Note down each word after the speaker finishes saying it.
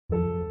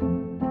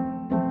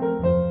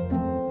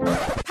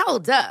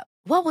Hold up.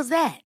 What was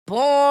that?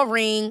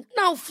 Boring.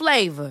 No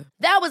flavor.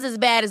 That was as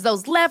bad as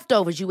those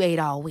leftovers you ate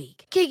all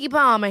week. Keke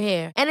Palmer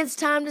here, and it's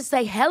time to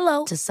say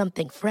hello to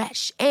something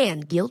fresh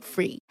and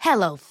guilt-free.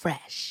 Hello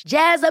Fresh.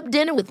 Jazz up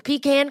dinner with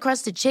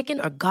pecan-crusted chicken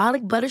or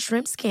garlic butter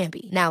shrimp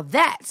scampi. Now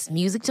that's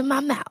music to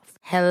my mouth.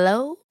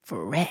 Hello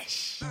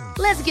Fresh.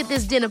 Let's get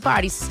this dinner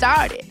party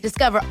started.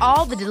 Discover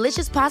all the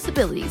delicious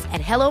possibilities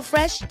at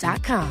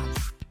hellofresh.com.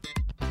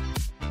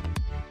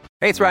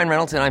 Hey, it's Ryan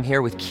Reynolds, and I'm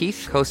here with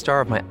Keith,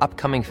 co-star of my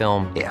upcoming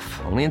film,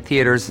 If, only in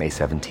theaters May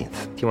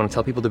 17th. Do you want to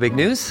tell people the big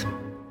news?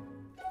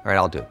 All right,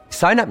 I'll do it.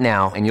 Sign up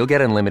now and you'll get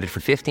unlimited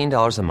for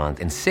 $15 a month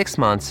and 6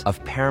 months of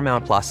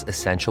Paramount Plus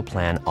Essential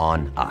Plan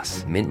on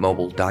us.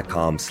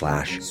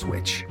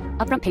 MintMobile.com/switch.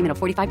 Upfront payment of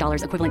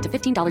 $45 equivalent to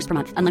 $15 per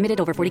month. Unlimited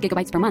over 40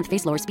 gigabytes per month.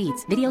 Face lower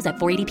speeds. Videos at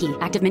 480p.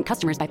 Active Mint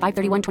customers by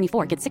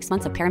 531.24 get 6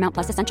 months of Paramount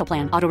Plus Essential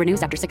Plan. Auto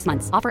renews after 6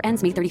 months. Offer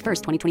ends May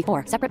 31st,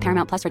 2024. Separate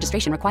Paramount Plus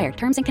registration required.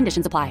 Terms and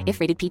conditions apply if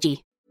rated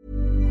PG.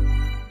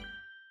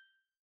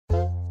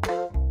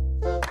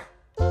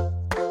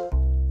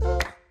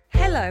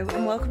 Hello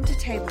and welcome to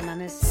Table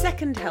Manners'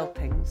 second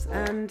helpings,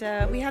 and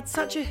we had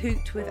such a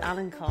hoot with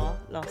Alan Carr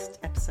last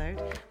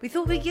episode. We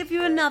thought we'd give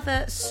you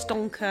another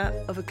stonker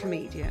of a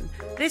comedian.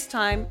 This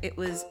time it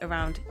was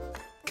around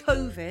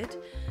COVID,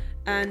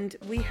 and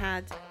we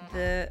had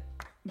the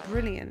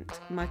brilliant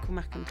Michael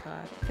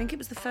McIntyre. I think it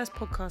was the first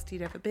podcast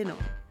he'd ever been on.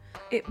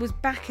 It was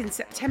back in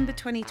September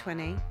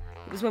 2020.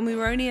 It was when we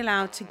were only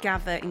allowed to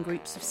gather in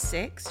groups of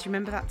 6. Do you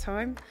remember that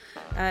time?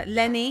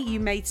 Lenny, you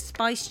made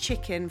spiced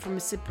chicken from a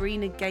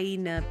Sabrina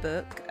Gaynor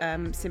book,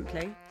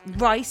 simply.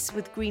 Rice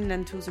with green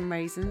lentils and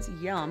raisins.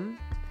 Yum.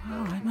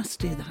 Oh, I must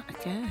do that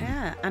again.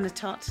 Yeah, and a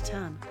tarte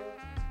tatin.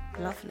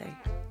 Lovely.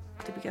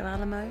 Did we go a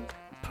la mode?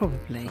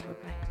 Probably.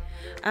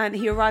 And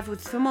he arrived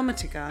with a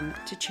thermometer gun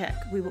to check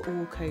we were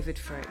all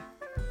COVID-free,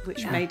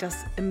 which made us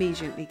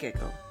immediately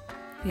giggle.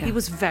 Yeah. He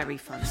was very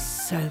funny.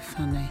 So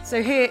funny.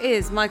 So here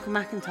is Michael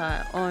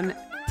McIntyre on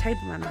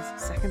Table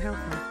Manners' second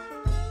helping.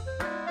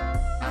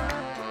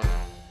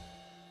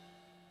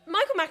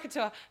 Michael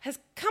McIntyre has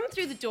come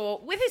through the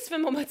door with his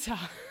thermometer.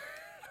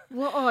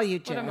 What are you,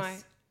 Jess? What am I?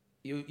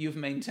 You've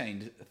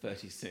maintained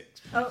 36.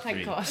 Oh,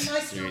 thank God.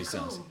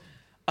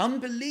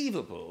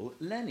 Unbelievable.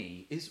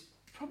 Lenny is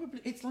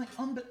probably, it's like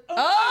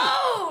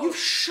Oh! You've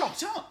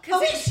shot up.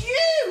 Oh, it's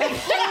you! A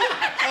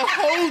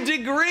whole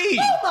degree.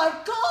 Oh, my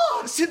God!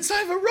 Since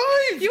I've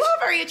arrived. You are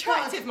very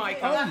attractive,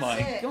 Michael. Oh,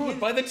 my God.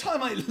 By the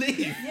time I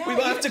leave, we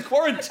might have to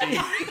quarantine.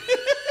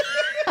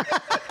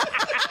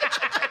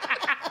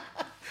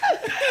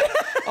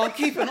 I'll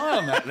keep an eye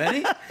on that,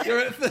 Lenny. You're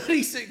at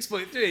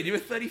 36.3 and you were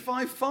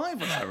 35.5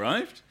 when I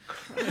arrived.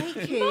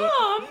 Crikey.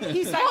 Mom,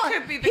 He's that hot.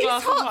 could be the He's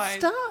glass of hot wine.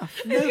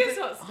 stuff. It is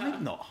hot stuff.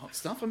 I'm not hot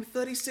stuff. I'm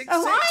 36.6.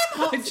 Oh, I'm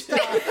hot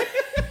stuff.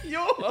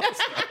 You're hot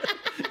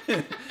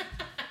stuff.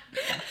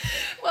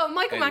 Well,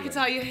 Michael Anyway.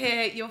 McIntyre, you're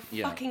here. You're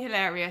Yeah. fucking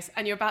hilarious,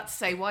 and you're about to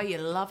say why you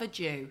love a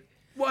Jew.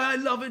 Why I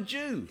love a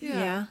Jew.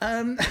 Yeah.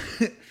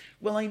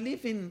 Well, I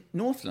live in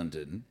North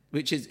London,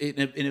 which is in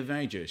a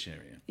very Jewish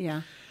area.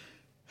 Yeah.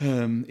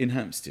 In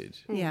Hampstead.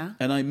 Yeah.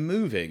 And I'm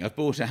moving. I've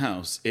bought a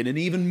house in an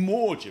even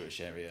more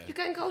Jewish area. You're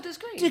going Golders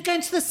Green. You're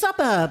going to the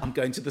suburb. I'm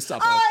going to the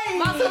suburb.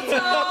 Mazel tov!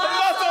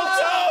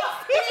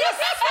 We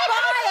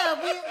aspire.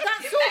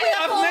 That's all we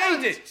I've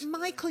want. made it.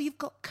 Michael, you've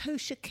got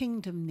Kosher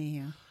Kingdom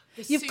near.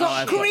 The You've sushi. got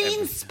I've got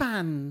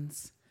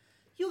Greenspans.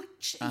 Your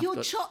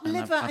got- chopped and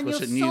liver I've and got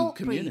your a new salt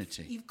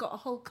community. beef. You've got a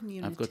whole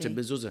community. I've got a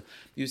mezuzah.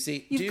 You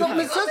see, You've do you got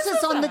have...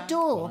 mezuzahs on the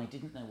door. Well, I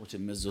didn't know what a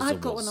mezuzah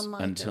I've got was one on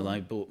my until door. I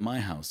bought my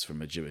house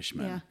from a Jewish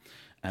man. Yeah.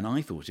 And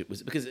I thought it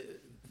was... Because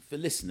for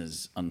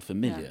listeners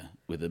unfamiliar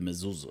with a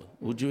mezuzah,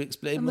 would you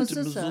explain what a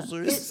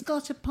mezuzah is? It's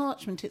got a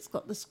parchment. It's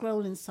got the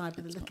scroll inside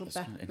with a little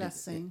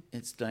blessing.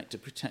 It's like to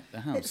protect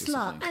the house. It's or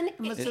like- something.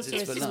 And It's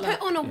it's for put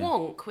luck. on a Yeah.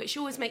 wonk, which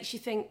always makes you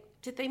think,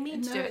 did they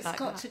mean to No, do it it's like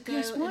got that? to go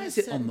Yes, why in is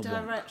a it on certain the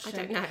wonk? direction. I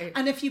don't know.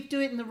 And if you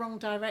do it in the wrong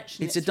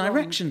direction, It's a wrong.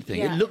 direction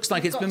thing. It looks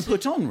like You've it's got been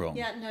put on wrong.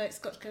 Yeah, no, it's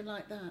got to go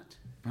like that.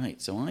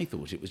 Right, so I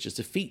thought it was just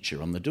a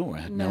feature on the door.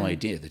 I had no No.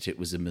 idea that it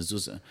was a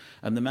mezuzah.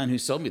 And the man who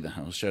sold me the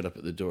house showed up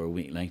at the door a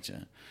week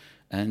later,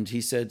 and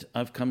he said,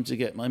 "I've come to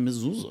get my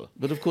mezuzah."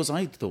 But of course,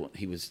 I thought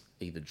he was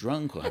either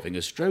drunk or having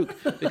a stroke,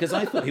 because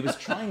I thought he was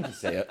trying to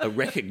say a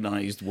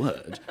recognised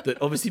word that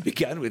obviously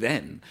began with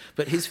N,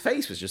 but his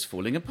face was just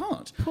falling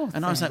apart.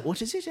 And I was like,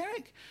 "What is it,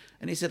 Eric?"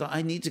 And he said,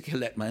 "I need to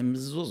collect my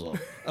mezuzah."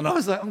 And I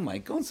was like, "Oh my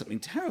God, something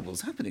terrible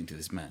is happening to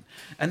this man."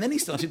 And then he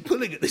started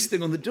pulling at this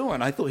thing on the door,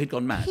 and I thought he'd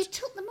gone mad. He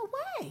took them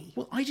away.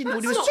 Well, I didn't know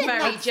what he That's was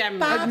not very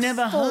generous. I've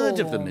never heard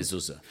of the form.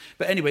 mezuzah.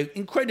 But anyway,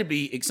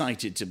 incredibly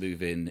excited to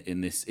move in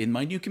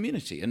my new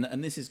community.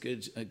 And this is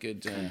good. A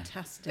good.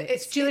 Fantastic.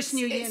 It's- It's Jewish it's-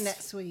 New Year it's-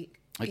 next week.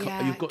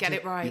 Yeah, you've got get to,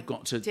 it right. You've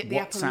got to Dip the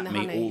apple in WhatsApp the me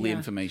honey. all the Yeah.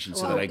 information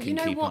so Well, that I can you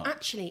know keep what? up.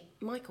 Actually,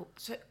 Michael.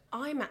 So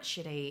I'm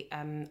actually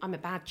I'm a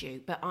bad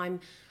Jew, but I'm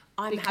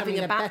Becoming having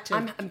a a bat.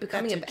 better- I'm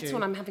becoming a better better Jew.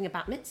 one. I'm having a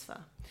bat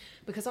mitzvah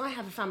because I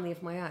have a family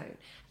of my own,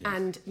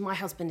 and my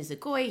husband is a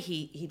goy.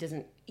 He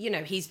doesn't. You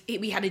know,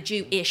 we had a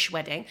Jewish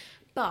wedding.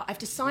 But I've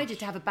decided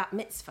to have a bat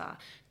mitzvah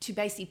to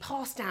basically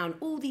pass down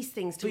all these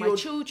things to For my your-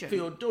 children. For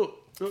your daughter.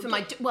 For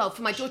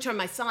my daughter and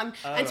my son,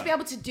 and to be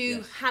able to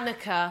do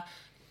Hanukkah,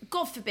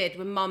 God forbid,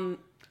 when Mum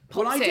pops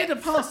Well, I did a in.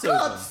 For Passover.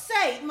 God's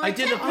sake, my I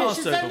did a temperature's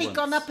Passover only once.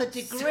 gone up a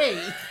degree.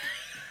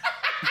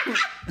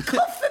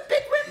 God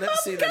forbid when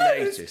Let's see Mum the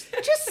goes. latest.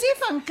 Just see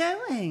if I'm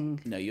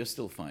going. No, you're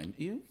still fine.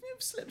 You've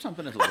slipped up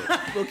a little bit.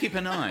 We'll keep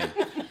an eye.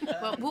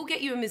 Well, we'll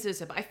get you a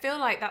mezuzah, but I feel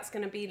like that's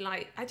going to be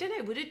like, I don't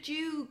know, would a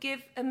Jew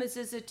give a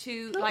mezuzah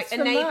to Not like a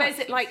for neighbour? luck. Is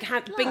it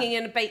like bringing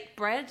in a baked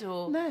bread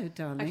or? No,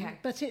 darling. Okay.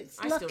 But it's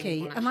I still need lucky,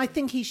 one, and I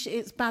actually. think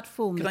it's bad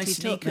form Can that I he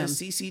took sneak a them.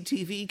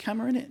 CCTV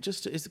camera in it?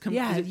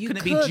 Yeah, can you it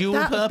could. be dual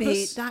that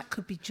purpose? that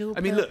could be dual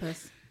I mean, look,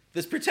 purpose.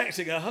 there's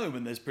protecting a home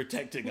and there's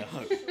protecting a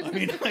home. I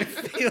mean,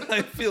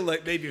 I feel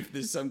like maybe if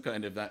there's some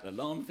kind of that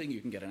alarm thing,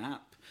 you can get an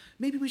app.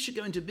 Maybe we should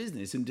go into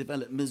business and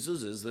develop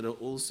mezuzahs that are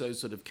also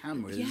sort of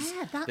cameras.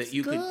 Yeah, that's that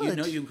you good.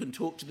 can, you can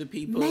talk to the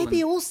people.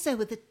 Maybe and- also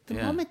with a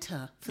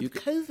thermometer for You the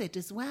could- COVID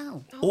as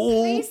well.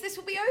 Oh, please, this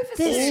will be over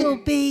This soon.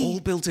 will be all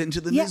built into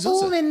the yeah, mezuzah.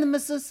 all in the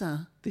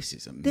mezuzah. This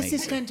is amazing. This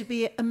is going to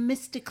be a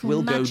mystical,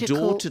 We'll magical.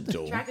 go door to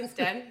door. Dragon's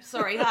Den.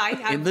 Sorry,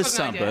 hi. In the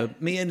suburb,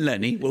 me and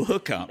Lenny will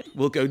hook up.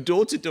 We'll go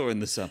door to door in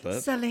the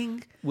suburb.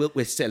 Selling.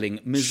 We're selling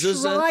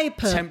mezuzah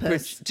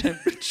Tri-purpose.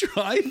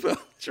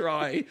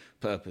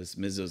 tri-purpose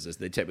mezuzahs.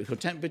 They're technical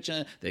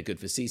temperature. They're good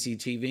for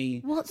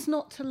CCTV. What's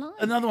not to like?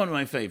 Another one of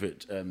my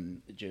favourite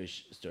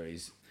Jewish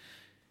stories.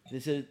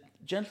 There's a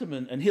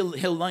gentleman, and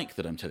he'll like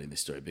that I'm telling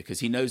this story because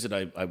he knows that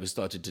I was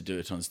started to do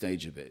it on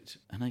stage a bit.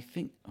 And I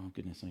think, oh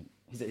goodness,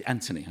 he's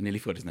Anthony. I nearly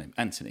forgot his name,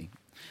 Anthony,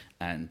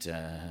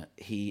 and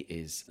he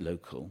is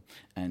local,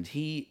 and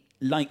he.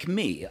 Like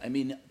me, I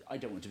mean, I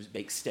don't want to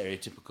make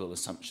stereotypical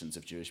assumptions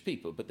of Jewish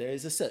people, but there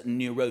is a certain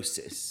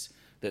neurosis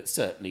that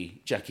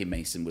certainly Jackie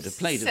Mason would have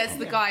played Says upon.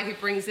 the guy who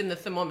brings in the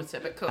thermometer,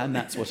 but cool. And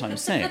that's what I'm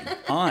saying.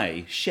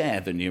 I share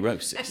the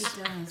neurosis.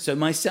 So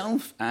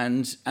myself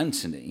and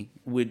Anthony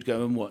would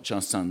go and watch our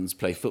sons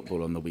play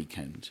football on the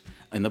weekend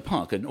in the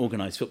park, an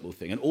organised football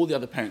thing, and all the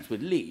other parents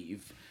would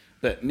leave,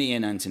 but me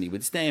and Anthony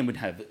would stay and would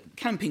have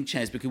camping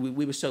chairs because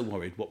we were so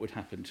worried what would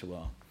happen to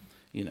our,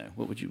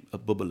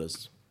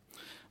 bubblers.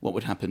 What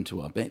would happen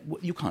to our bed?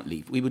 You can't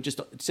leave. We would just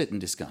sit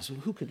and discuss.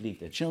 Who could leave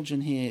their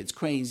children here? It's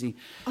crazy.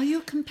 Are you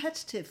a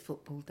competitive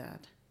football dad?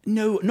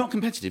 No, not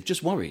competitive,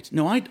 just worried.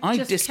 No, I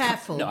Just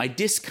careful. No, I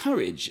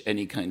discourage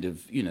any kind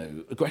of,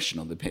 aggression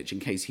on the pitch in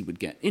case he would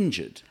get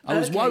injured. I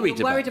was Okay, worried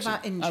you're worried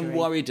about about him. injury. I'm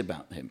worried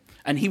about him.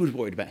 And he was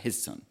worried about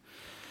his son.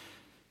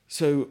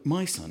 So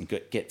my son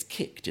gets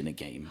kicked in a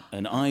game,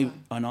 and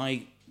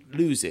I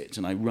lose it,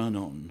 and I run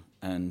on,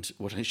 and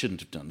what I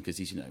shouldn't have done because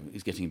he's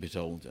getting a bit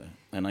older,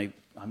 and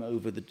I'm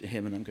over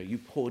him, and I'm going, you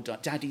poor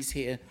daddy's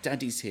here,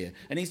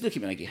 and he's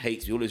looking at me like he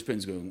hates me. All his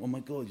friends are going, oh my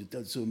God, your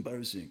dad's so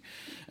embarrassing,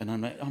 and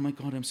I'm like, oh my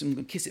God, I'm going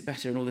to kiss it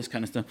better and all this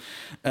kind of stuff,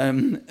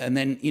 and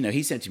then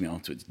he said to me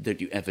afterwards,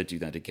 don't you ever do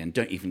that again?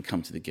 Don't even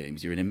come to the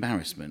games. You're an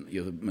embarrassment.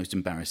 You're the most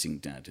embarrassing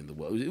dad in the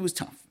world. It was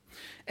tough.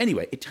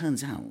 Anyway, it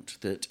turns out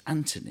that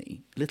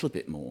Anthony, a little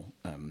bit more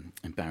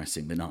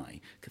embarrassing than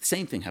I, the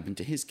same thing happened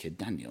to his kid,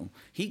 Daniel.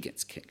 He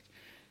gets kicked.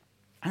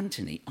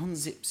 Anthony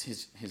unzips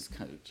his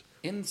coat.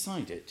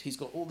 Inside it, he's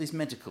got all these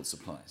medical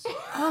supplies.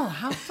 Oh,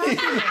 how funny.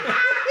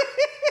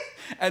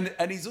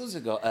 And he's also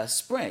got a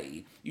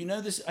spray. You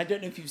know this, I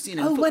don't know if you've seen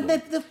it in Oh, football. when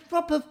the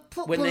proper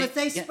footballers,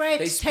 they spray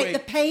it to take the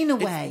pain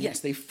away. Yes,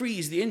 they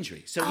freeze the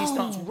injury. So he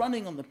starts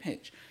running on the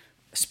pitch,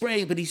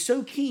 spraying, but he's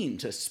so keen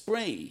to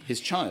spray his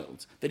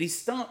child that he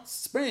starts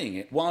spraying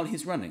it while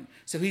he's running.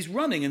 So he's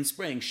running and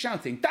spraying,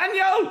 shouting,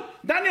 Daniel!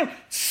 Daniel!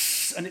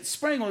 And it's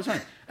spraying all the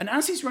time. And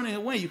as he's running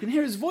away, you can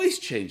hear his voice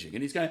changing,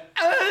 and he's going,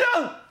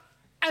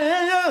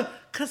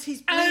 Because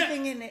he's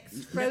breathing in it,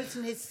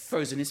 frozen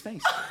his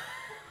face.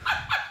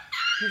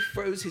 He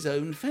froze his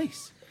own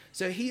face.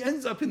 So he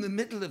ends up in the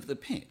middle of the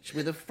pitch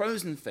with a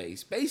frozen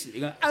face, basically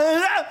going,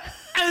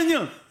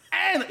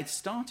 it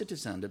started to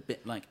sound a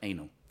bit like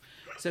anal.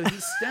 So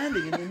he's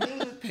standing in the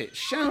middle of the pitch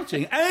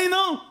shouting,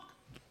 anal,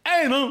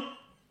 anal,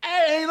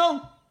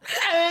 anal,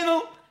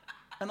 anal.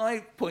 And I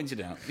pointed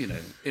out,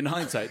 in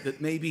hindsight, that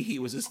maybe he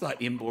was a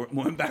slightly more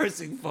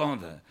embarrassing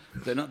father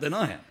than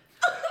I am.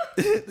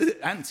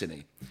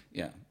 Anthony,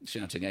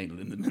 shouting anal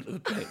in the middle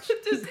of the pitch.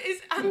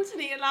 Is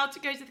Anthony allowed to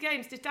go to the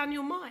games? Does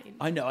Daniel mind?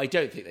 I know, I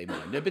don't think they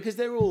mind. No, because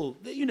they're all,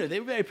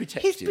 they're very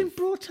protective. He's been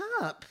brought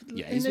up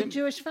in a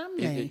Jewish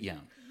family. Yeah.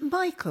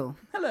 Michael.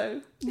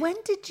 Hello. When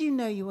did you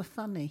know you were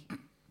funny?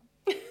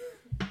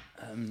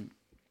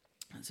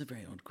 That's a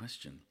very odd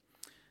question.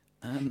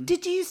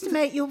 Did you used to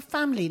make your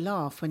family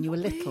laugh when you were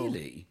little?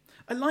 Really?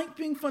 I like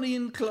being funny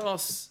in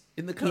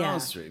the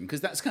classroom, because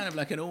that's kind of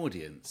like an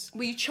audience.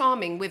 Were you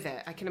charming with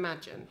it, I can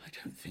imagine? I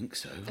don't think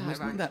so. I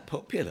wasn't that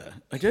popular.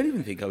 I don't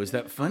even think I was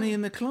that funny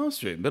in the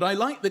classroom, but I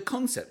like the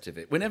concept of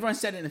it. Whenever I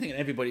said anything and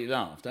everybody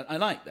laughed, I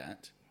like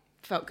that.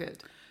 Felt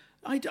good.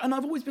 And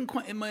I've always been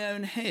quite in my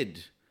own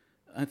head,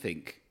 I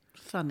think.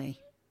 Funny.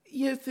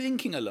 Yeah,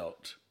 thinking a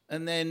lot.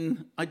 And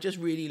then I just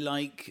really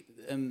like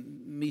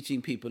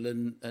meeting people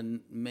and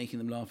making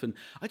them laugh. And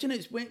I don't know,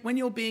 it's when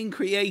you're being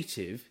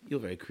creative, you're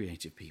very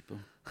creative people.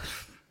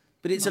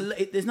 But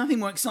there's nothing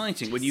more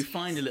exciting when you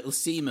find a little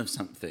seam of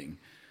something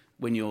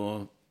when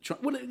you're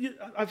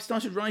I've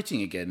started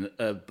writing again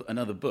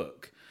another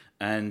book,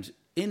 and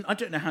I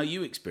don't know how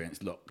you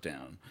experienced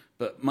lockdown,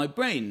 but my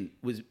brain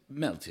was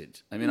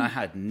melted. I mean, I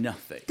had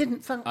nothing.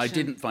 Didn't function. I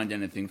didn't find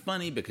anything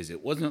funny because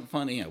it wasn't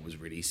funny. I was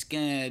really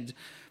scared.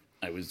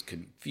 I was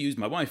confused.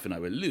 My wife and I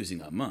were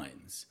losing our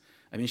minds.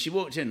 I mean, she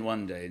walked in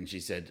one day and she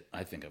said,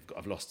 "I think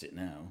I've lost it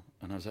now."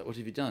 And I was like, "What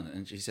have you done?"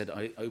 And she said,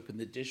 "I opened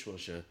the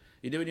dishwasher.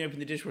 You know when you open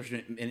the dishwasher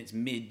and it's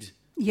in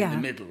the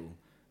middle,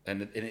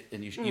 and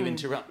you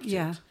interrupt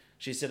it."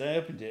 She said, "I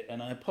opened it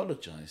and I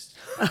apologised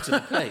to the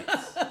plates."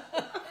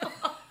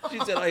 She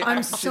said,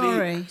 "I'm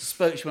sorry.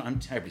 She went, "I'm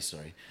terribly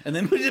sorry," and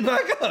then put it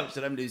back up. She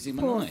said, "I'm losing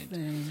my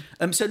mind."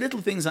 So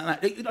little things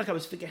like that, like I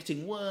was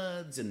forgetting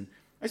words, and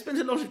I spent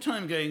a lot of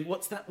time going,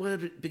 "What's that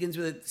word? It begins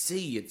with a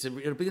C. It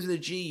begins with a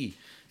G.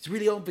 It's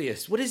really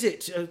obvious. What is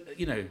it?"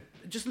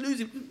 Just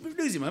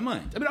losing my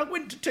mind. I mean, I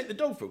went to take the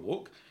dog for a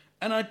walk,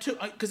 and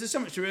because there's so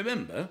much to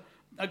remember.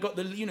 I got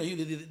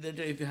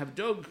if you have a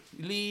dog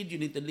lead, you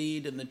need the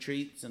lead and the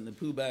treats and the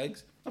poo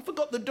bags. I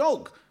forgot the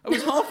dog. I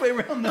was halfway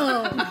around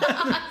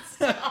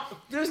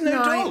There's no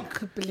dog. I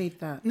could believe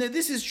that. No,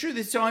 this is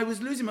true. So I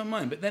was losing my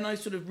mind, but then I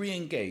sort of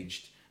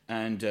re-engaged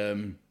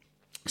and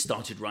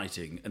started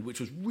writing, and which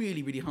was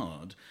really, really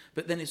hard.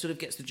 But then it sort of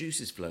gets the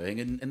juices flowing,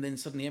 and then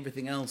suddenly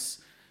everything else,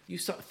 you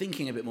start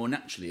thinking a bit more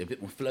naturally, a bit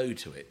more flow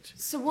to it.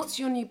 So what's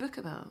your new book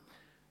about?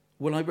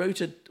 Well, I wrote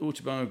an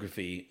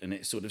autobiography, and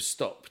it sort of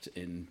stopped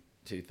in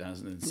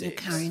 2006. You're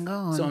carrying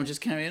on. So I'm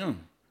just carrying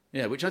on.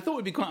 Yeah, which I thought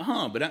would be quite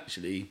hard, but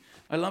actually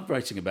I love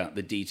writing about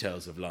the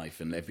details of life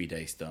and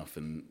everyday stuff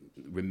and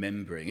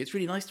remembering. It's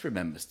really nice to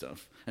remember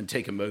stuff and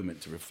take a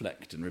moment to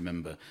reflect and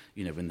remember,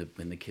 when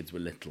the kids were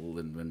little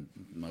and when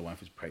my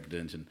wife was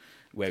pregnant and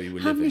where we were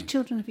living. How many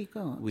children have you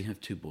got? We have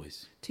 2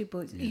 boys. 2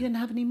 boys. Yeah. Are you going to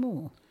have any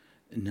more?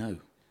 No,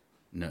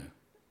 I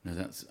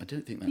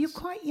don't think that's You're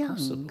quite young.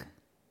 possible.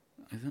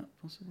 Is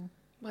that possible?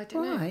 I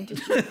don't Why?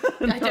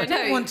 know. I don't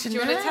know. want to Do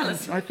you want to tell know.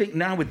 us? I think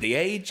now with the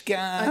age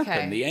gap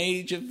Okay. and the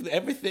age of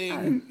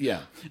everything,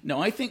 yeah.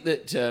 No, I think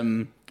that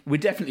we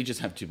definitely just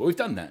have 2, but we've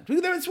done that.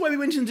 That's why we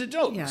went into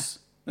dogs. Yeah.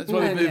 That's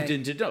why we moved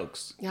into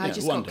dogs. Yeah, I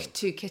just one got dog.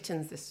 2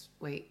 kittens this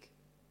week,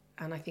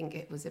 and I think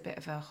it was a bit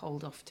of a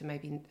hold off to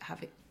maybe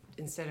have it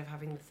instead of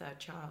having the 3rd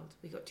child.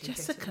 We got 2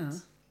 Jessica.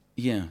 kittens.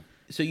 Yeah.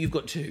 So you've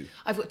got 2.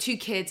 I've got 2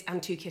 kids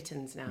and 2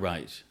 kittens now.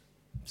 Right.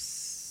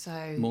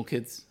 So More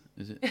kids?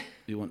 Is it?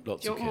 You want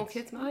lots do you of want more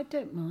kids? kids, Mum? I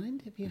don't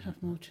mind if you have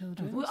more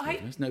children. Well,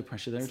 There's no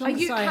pressure there. As at long all.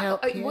 Are you? I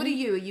help you. What are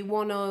you? Are you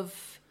one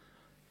of?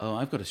 Oh,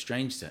 I've got a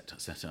strange set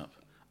up.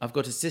 I've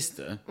got a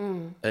sister,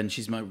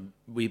 and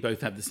we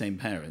both have the same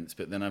parents,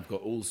 but then I've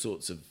got all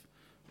sorts of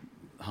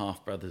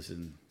half brothers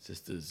and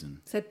sisters, and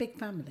So big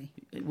family.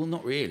 well,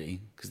 not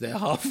really, because they're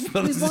half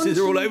brothers and want sisters.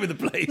 They're all to- over the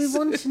place. We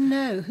want to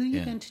know who you're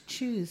Yeah. going to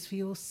choose for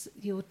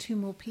your 2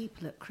 more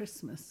people at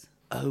Christmas.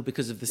 Oh,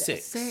 because of the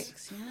 6.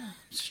 6, yeah. I'm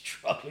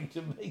struggling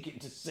to make it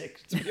to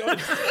 6, to be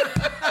honest.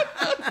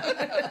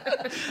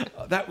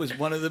 That was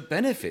one of the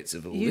benefits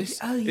of all this.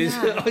 Oh, is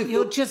yeah. that I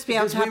You'll thought- just be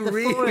able to because have the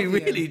we're 4 of you.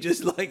 really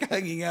just like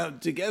hanging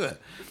out together.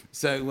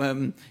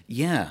 So,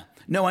 yeah.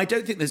 No, I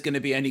don't think there's going to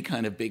be any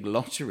kind of big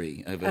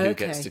lottery over who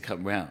Okay. gets to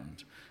come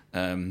round.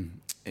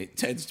 It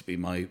tends to be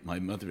my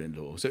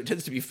mother-in-law, so it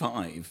tends to be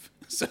 5.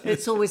 So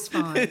It's always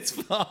 5. It's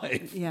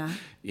 5. Yeah.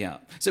 Yeah.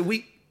 So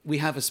we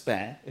have a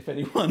spare if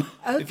anyone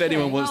Okay.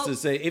 wants Well, to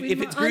say if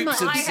it's I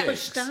groups might of get 6.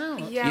 pushed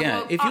out. Yeah. Yeah,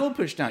 well, if you're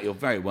pushed out, you're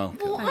very welcome.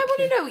 Well, I want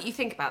to know what you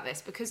think about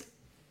this because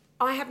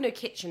I have no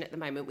kitchen at the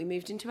moment. We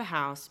moved into a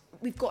house.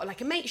 We've got like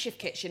a makeshift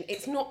kitchen.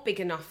 It's not big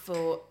enough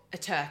for a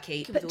turkey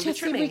with But all the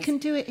Jessie, we trimmings. can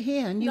do it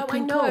here and you No,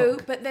 can I know,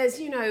 cook. but there's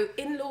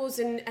in-laws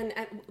and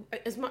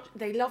as much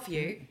they love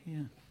you.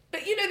 Yeah.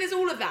 But there's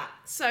all of that.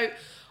 So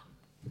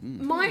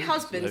my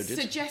husband loaded.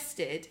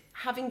 suggested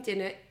having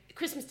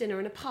Christmas dinner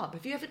in a pub.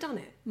 Have you ever done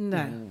it?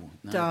 No,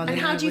 darling. And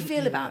how I do you wouldn't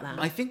feel do about that.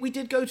 that? I think we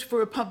did go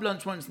for a pub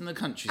lunch once in the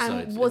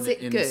countryside. And was it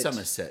in good?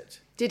 Somerset.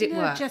 Did it No,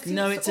 work? Jessie,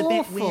 No, it's a bit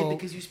awful. weird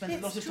because you spend a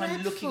It's lot of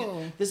time looking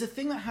dreadful. at... There's a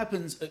thing that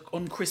happens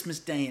on Christmas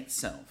Day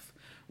itself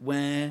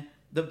where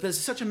there's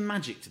such a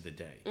magic to the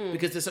day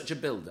because there's such a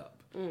build-up.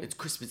 It's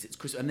Christmas.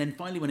 And then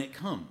finally when it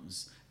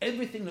comes,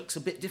 everything looks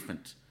a bit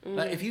different.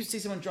 Like if you see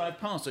someone drive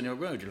past on your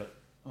road, you're like,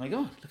 oh my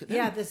God, look at them.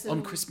 Yeah, there's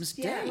on Christmas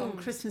Day. Yeah, on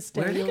Christmas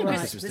Where are Day. they You're going on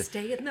right. Christmas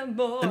Day in the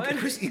morning. And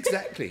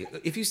exactly.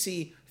 If you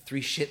see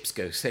 3 ships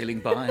go sailing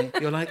by,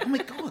 you're like, oh my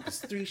God, there's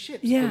 3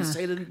 ships Yeah. going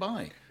sailing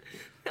by.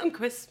 On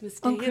Christmas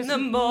Day On in the Christmas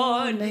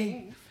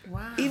morning.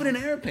 Wow. Even an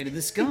aeroplane in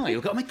the sky,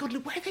 you'll go, oh my God,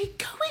 look, where are they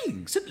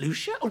going? St.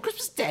 Lucia on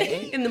Christmas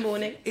Day? In the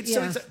morning. It's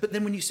Yeah. but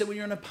then when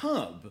you're in a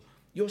pub,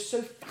 you're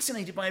so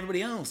fascinated by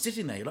everybody else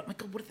sitting there. You're like, my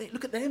God, what are they?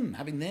 Look at them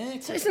having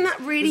their. So isn't that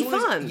really There's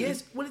all fun?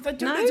 Yes. Well, I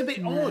don't No? know. It's a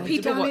bit No, odd.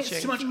 people It's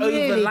watching. too much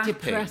really overlapping.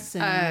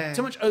 depressing.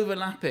 So much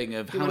overlapping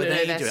of how are wanna know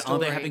they their doing? Are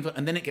they story. having fun?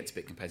 And then it gets a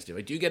bit competitive.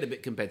 I do get a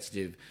bit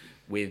competitive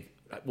with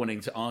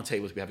wanting our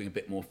table to be having a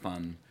bit more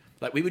fun.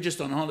 Like we were just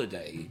on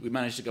holiday. We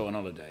managed to go on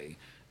holiday,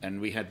 and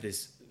we had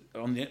this.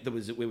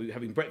 We were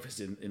having breakfast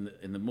in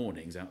the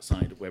mornings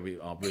outside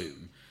our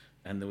room,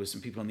 and there were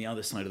some people on the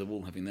other side of the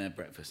wall having their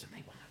breakfast, and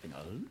they were having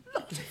a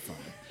lot of fun.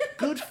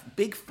 Good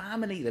big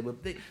family. They were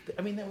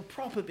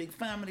proper big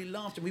family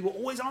laughter. We were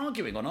always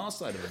arguing on our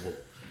side of the wall.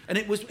 And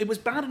it was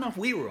bad enough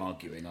we were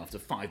arguing after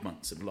 5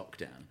 months of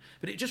lockdown,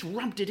 but it just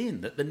rubbed it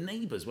in that the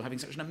neighbours were having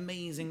such an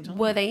amazing time.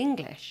 Were they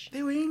English?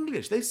 They were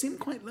English. They seemed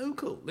quite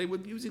local. They were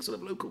using sort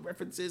of local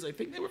references. I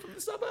think they were from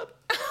the suburb.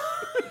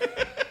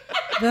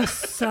 The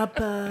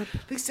suburb.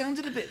 They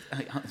sounded a bit...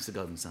 It's the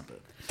garden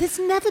suburb. There's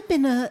never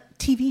been a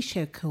TV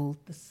show called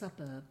The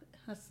Suburb,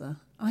 has there?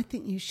 I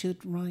think you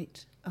should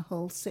write a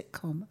whole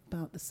sitcom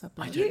about the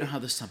suburb. I don't know how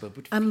the suburb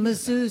would feel And about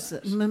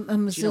Mezuzah.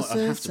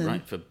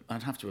 that.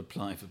 I'd have to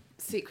apply for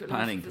Secret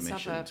planning Life of the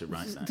permission Suburb. to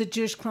write that. The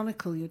Jewish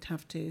Chronicle, you'd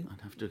have to,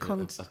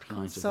 apply to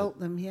consult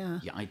them,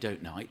 yeah. Yeah, I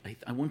don't know.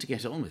 I want to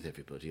get on with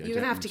everybody. You're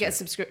going to have to get a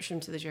subscription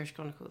to the Jewish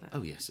Chronicle then.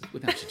 Oh, yes,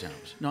 without a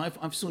doubt. No,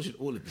 I've sorted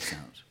all of this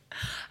out.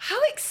 How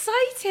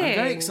exciting! I'm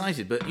very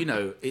excited, but,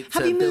 it's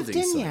Have a you moved building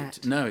in site.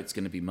 yet? No, it's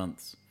going to be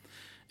months.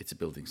 It's a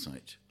building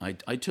site. I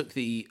took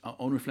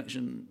on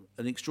reflection,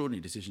 an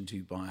extraordinary decision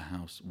to buy a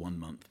house 1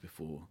 month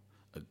before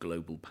a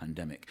global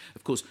pandemic.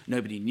 Of course,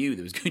 nobody knew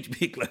there was going to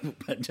be a global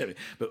pandemic,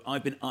 but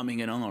I've been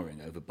umming and ahhing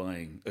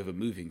over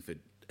moving for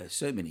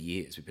so many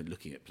years. We've been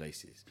looking at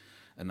places,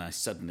 and I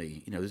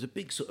suddenly, there's a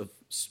big sort of,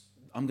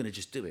 I'm going to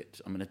just do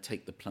it. I'm going to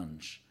take the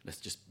plunge.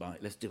 Let's just buy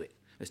it. Let's do it.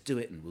 Let's do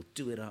it, and we'll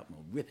do it up, and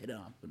we'll rip it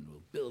up, and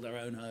we'll build our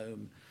own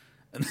home.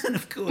 And then,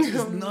 of course,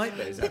 this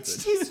nightmares happen.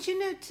 But do you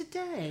know,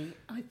 today,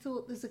 I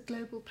thought there's a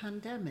global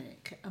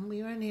pandemic and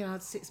we only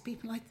allowed 6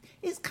 people.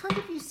 It's kind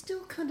of, you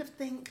still kind of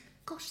think,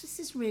 gosh, this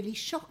is really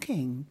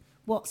shocking,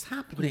 what's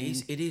happening.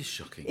 But it is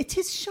shocking. It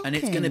is shocking. And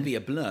it's going to be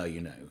a blur,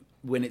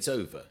 when it's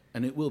over.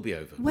 And it will be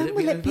over. When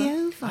will it be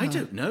over? I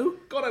don't know.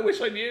 God, I wish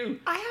I knew.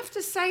 I have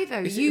to say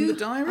though, Is it in the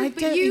diary? I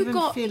don't even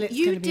feel it's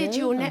you gonna be did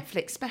your over.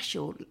 Netflix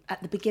special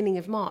at the beginning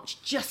of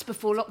March, just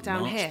before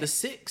lockdown March hit. the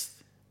 6th.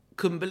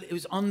 It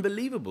was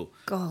unbelievable.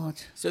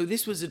 God. So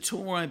this was a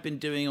tour I've been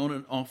doing on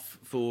and off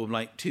for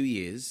like 2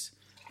 years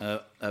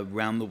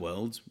around the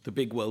world. The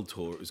Big World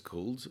Tour, it was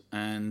called.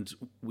 And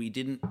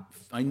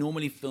I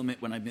normally film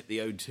it when I'm at the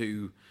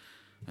O2,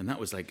 and that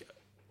was like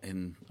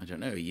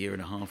a year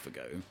and a half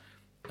ago.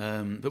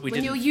 But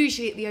when you're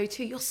usually at the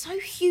O2, you're so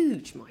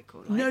huge,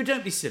 Michael. No,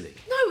 don't be silly.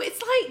 No,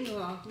 it's like... You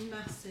are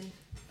massive.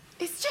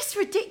 It's just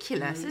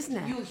ridiculous, isn't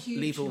it? You're huge,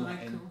 Leave all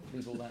Michael.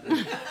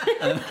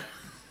 that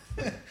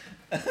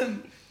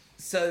in.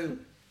 So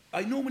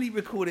I normally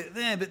record it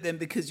there, but then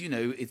because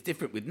it's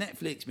different with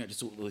Netflix, we have to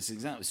sort all these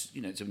things out.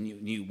 It's a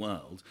new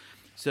world.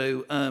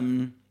 So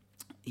I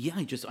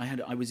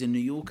was in New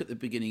York at the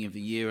beginning of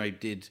the year. I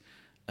did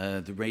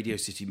the Radio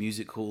City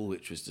Music Hall,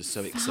 which was just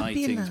so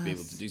exciting to be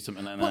able to do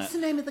something like that. What's the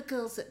name of the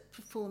girls that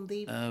performed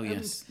the... Oh,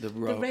 yes, the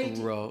Rockettes.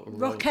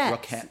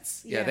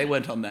 Rockettes. Yeah, they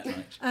weren't on that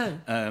night.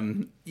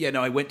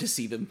 I went to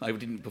see them. I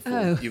didn't perform.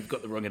 Oh. You've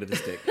got the wrong end of the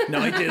stick. No,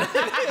 I did.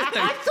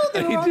 I thought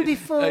they were on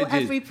before I did.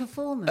 every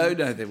performance. Oh,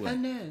 no, they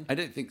weren't. Oh, no. I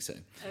don't think so.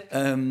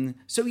 Okay.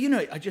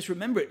 I just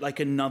remember it like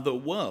another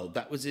world.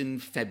 That was in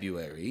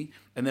February.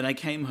 And then I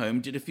came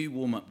home, did a few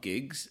warm-up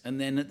gigs,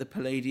 and then at the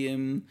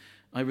Palladium...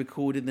 I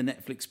recorded the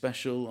Netflix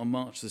special on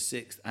March the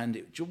 6th, and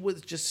it was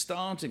just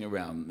starting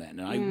around then.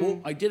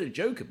 And I did a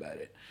joke about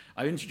it.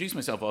 I introduced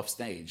myself off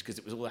stage because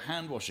it was all the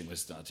hand washing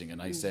was starting,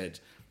 and I said,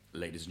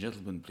 "Ladies and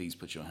gentlemen, please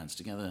put your hands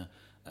together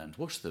and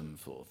wash them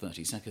for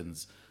 30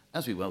 seconds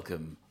as we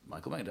welcome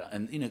Michael McIntyre."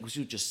 And because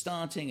you were just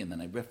starting, and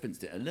then I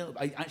referenced it a little.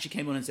 I actually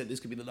came on and said this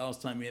could be the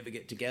last time we ever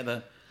get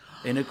together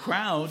in a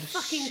crowd.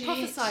 Fucking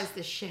prophesise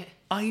this shit.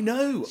 I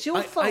know. It's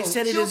your fault. I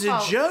said it It's your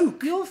as fault. a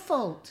joke. Your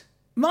fault.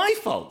 My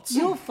fault.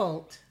 Your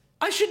fault.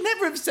 I should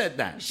never have said You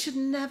that. should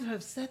never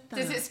have said that.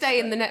 Does it stay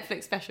in the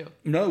Netflix special?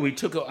 No, I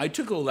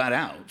took all that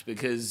out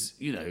because,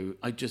 who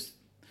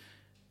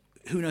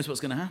knows what's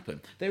going to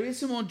happen. There is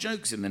some odd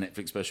jokes in the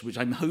Netflix special, which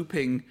I'm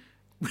hoping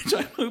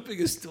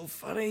is still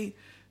funny,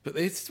 but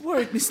it's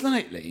worried me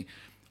slightly.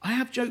 I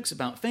have jokes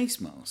about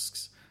face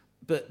masks,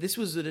 but this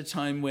was at a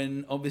time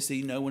when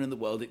obviously no one in the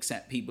world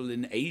except people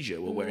in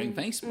Asia were wearing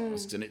face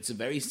masks, and it's a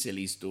very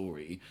silly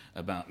story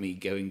about me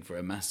going for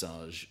a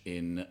massage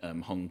in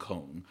Hong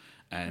Kong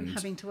and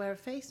having to wear a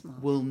face mask.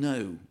 Well,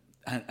 no.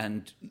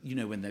 And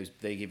when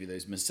they give you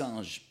those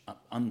massage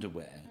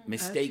underwear,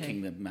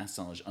 mistaking the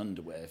massage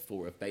underwear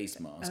for a face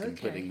mask and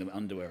putting the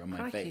underwear on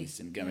my face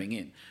and going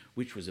in,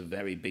 which was a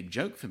very big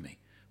joke for me.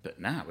 But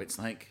now it's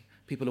like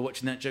people are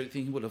watching that joke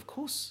thinking, well, of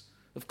course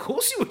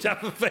you would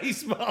have a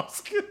face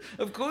mask.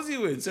 Of course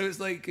you would. So it's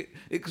like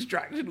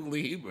extracted all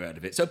the humour out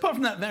of it. So apart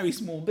from that very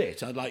small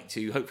bit, I'd like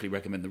to hopefully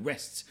recommend the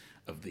rest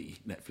of the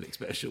Netflix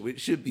special,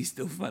 which should be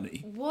still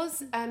funny. What's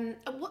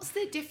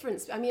the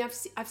difference? I mean,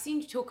 I've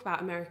seen you talk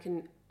about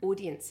American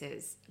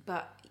audiences,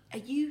 but are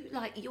you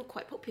you're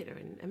quite popular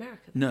in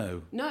America?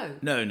 No.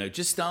 No.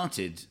 Just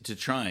started to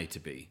try to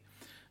be.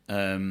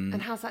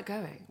 And how's that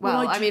going?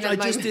 I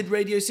just did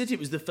Radio City. It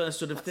was the first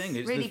sort of thing.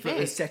 It was really the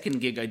big.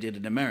 second gig I did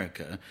in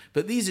America.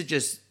 But these are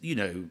just,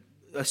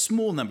 a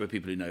small number of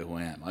people who know who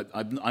I am.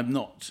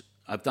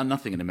 I've done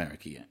nothing in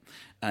America yet.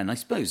 And I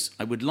suppose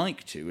I would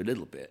like to a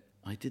little bit.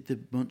 I did the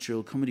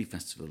Montreal Comedy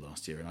Festival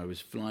last year, and I was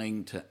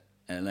flying to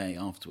LA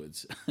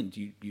afterwards. And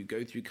you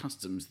go through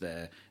customs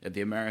there at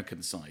the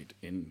American side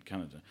in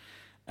Canada.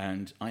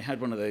 And I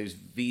had one of those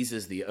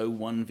visas, the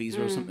O1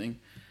 visa or something.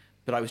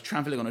 But I was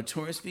travelling on a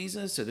tourist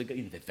visa, so they're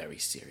very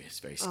serious,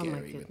 very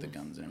scary with the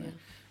guns and everything.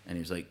 Yeah. And he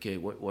was like,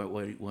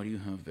 why do you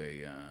have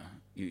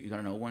you got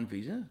an O1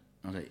 visa?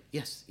 I was like,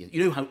 yes.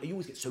 You know how you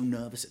always get so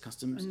nervous at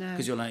customs?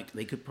 Because you're like,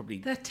 they could probably...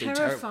 They're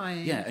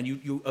terrifying. Yeah, and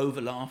you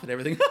over-laugh at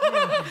everything.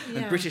 Yeah.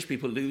 And British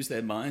people lose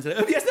their minds. Like,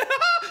 oh, yes,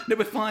 no,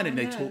 we're fine. And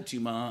they talk too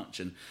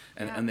much. And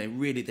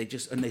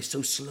they're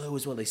so slow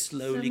as well. They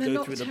slowly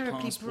go through the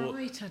passport.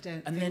 Bright, I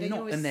don't and think. they're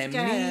not, and they're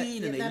scared.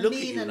 mean, and they're they look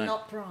mean at you and like...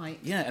 not bright.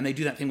 Yeah, and they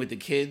do that thing with the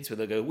kids where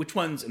they go, which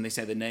ones? And they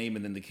say the name,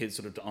 and then the kids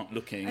sort of aren't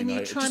looking. And you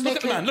like, try just and look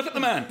at the man, look at the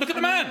man, look at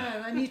the man.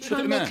 And you try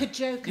and make a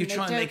joke, you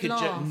try and make a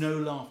joke. No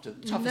laughter.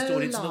 Toughest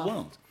audience in the world.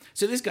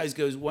 So this guy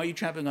goes, why are you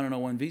travelling on an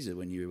O1 visa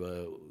when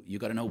you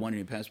got an O1 in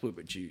your passport,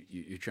 but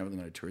you're travelling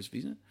on a tourist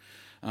visa?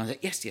 And I was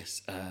like,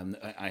 yes.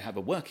 I have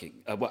a working.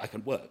 I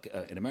can work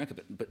in America,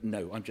 but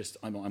no, I'm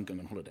going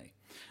on holiday.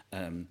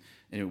 And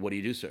he went, what do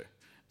you do, sir?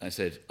 I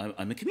said,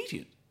 I'm a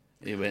comedian.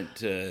 He went,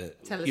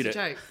 tell us a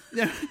joke.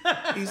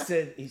 He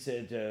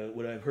said,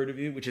 would I have heard of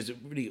you? Which is a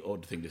really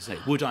odd thing to say.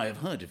 Would I have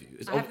heard of you?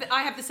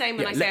 I have the same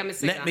when I say I'm a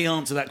singer. Let me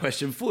answer that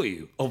question for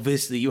you.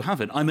 Obviously you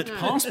haven't. I'm at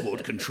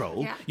passport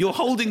control. Yeah. You're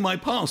holding my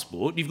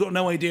passport. You've got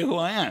no idea who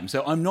I am.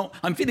 So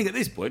I'm feeling at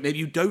this point, maybe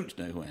you don't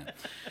know who I am.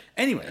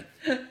 Anyway,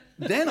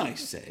 then I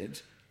said,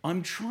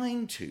 I'm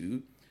trying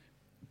to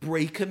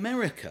break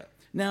America.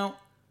 Now,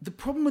 the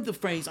problem with the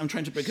phrase "I'm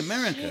trying to break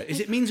America" is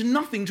it means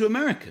nothing to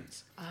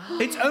Americans. Oh.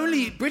 It's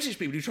only British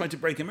people who try to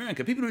break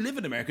America. People who live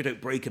in America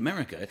don't break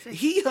America.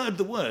 He heard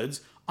the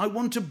words, "I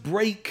want to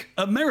break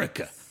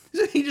America."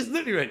 So he just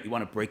literally went, "You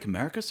want to break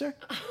America, sir?"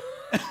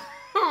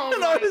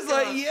 And I was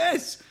like,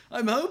 "Yes,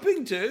 I'm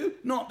hoping to.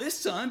 Not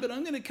this time, but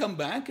I'm going to come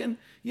back and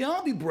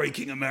I'll be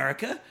breaking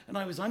America." And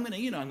I'm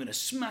going to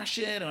smash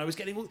it. And I was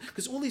getting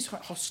all these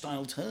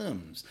hostile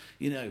terms,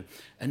 And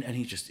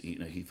he just,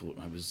 he thought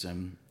I was a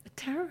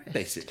terrorist.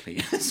 Basically,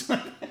 yes, I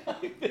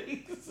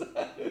think so.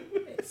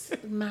 It's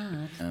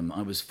mad.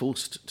 I was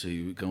forced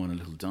to go on a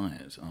little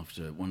diet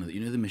after one of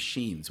the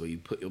machines where you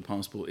put your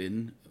passport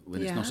in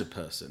when it's not a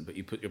person, but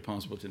you put your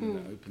passport in and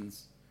it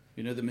opens.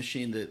 You know the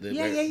machine,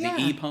 the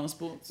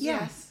e-passports?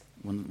 Yes.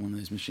 One of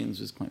those machines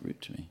was quite rude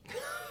to me.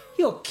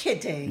 You're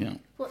kidding. Yeah.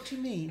 What do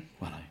you mean?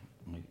 Well,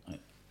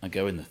 I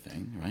go in the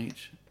thing, right?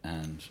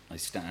 And I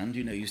stand,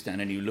 you stand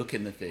and you look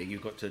in the thing.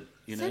 You've got to,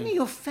 It's only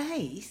your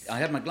face. I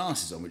had my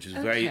glasses on, which was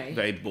very,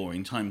 very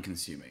boring, time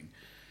consuming.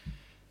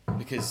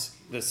 Because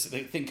the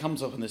thing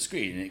comes up on the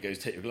screen and it goes,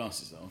 take your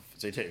glasses off.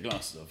 So you take your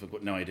glasses off. I've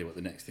got no idea what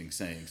the next thing's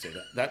saying. So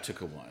that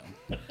took a while.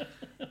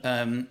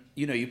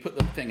 You put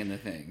the thing in the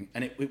thing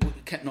and it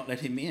kept not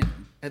letting me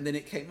in. And then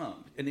it came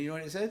up. And you know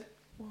what it said?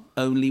 What?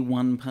 Only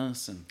one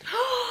person.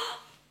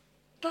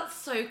 That's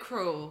so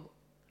cruel.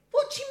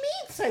 What do you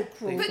mean so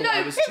cruel? But no,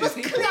 it was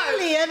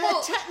clearly a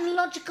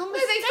technological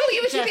mistake. No, they thought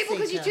you were two people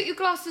because you took your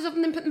glasses off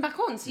and then put them back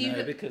on.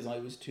 So because I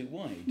was too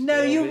wide.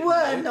 No, you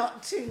were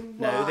not too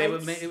wide. No,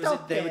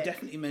 they were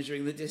definitely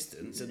measuring the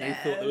distance, and they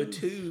thought there were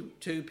two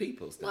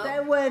people. Well,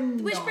 there were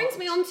not. Which brings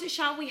me on to,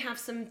 shall we have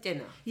some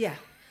dinner? Yeah.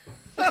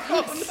 Okay,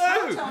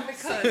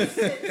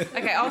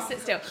 I'll sit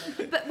still.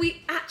 But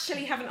we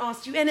actually haven't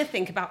asked you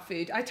anything about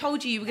food. I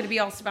told you were going to be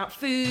asked about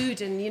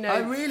food and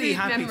I'm really food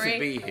happy memory. to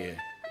be here.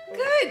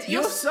 Good.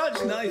 You're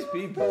such nice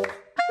people.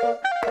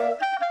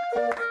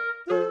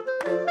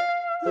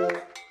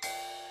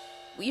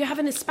 You're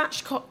having a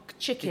spatchcock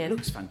chicken. It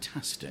looks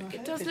fantastic.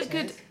 It does look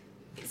good.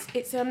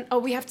 It's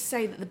we have to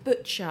say that the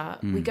butcher,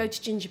 we go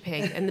to Ginger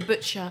Pig and the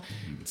butcher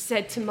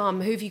said to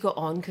Mum, who have you got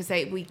on? Because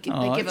they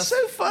give us...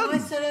 so fun. I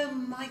said,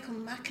 Michael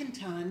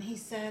McIntyre, and he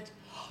said,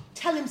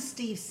 tell him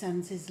Steve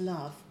sends his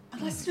love.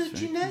 And I said,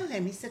 do you know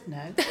him? He said,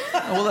 no.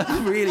 Well, that's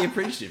really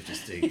appreciative to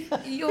Steve.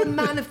 You're a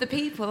man of the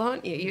people,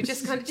 aren't you? You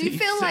just kind of... Do you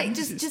feel like...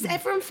 Does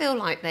everyone feel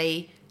like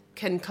they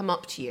can come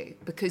up to you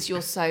because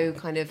you're so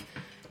kind of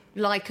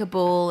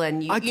likeable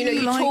and you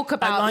talk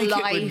about life? I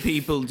like it when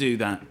people do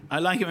that. I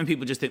like it when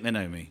people just think they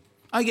know me.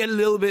 I get a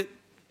little bit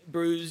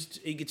bruised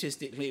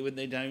egotistically when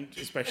they don't,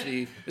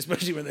 especially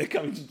when they're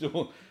coming to the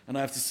door and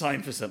I have to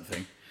sign for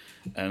something.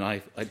 And I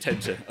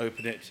tend to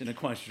open it in a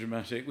quite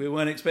dramatic, we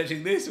weren't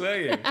expecting this, were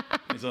you?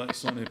 He's like,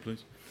 sign here,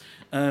 please.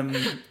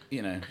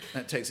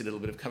 That takes a little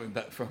bit of coming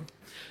back from.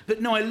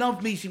 But no, I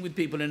love meeting with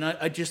people, and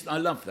I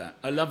love that.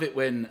 I love it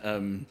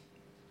when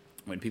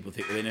people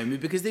think that they know me,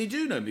 because they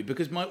do know me,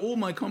 because all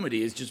my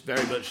comedy is just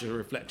very much a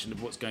reflection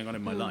of what's going on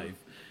in my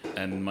life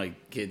and my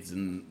kids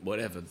and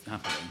whatever's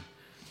happening.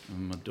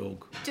 And my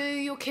dog. Do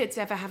your kids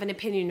ever have an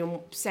opinion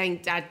on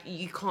saying, Dad,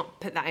 you can't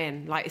put that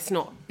in? Like, it's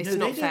not fair.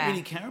 No, they don't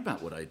really care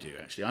about what I do,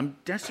 actually.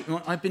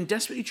 I've been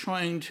desperately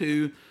trying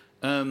to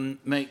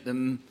make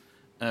them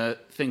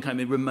think I'm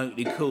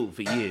remotely cool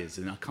for years,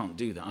 and I can't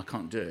do that. I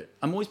can't do it.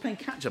 I'm always playing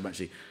catch-up,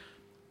 actually.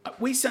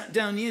 We sat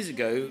down years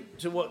ago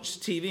to watch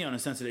TV on a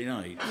Saturday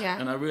night,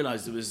 and I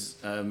realised there was...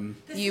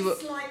 This is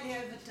slightly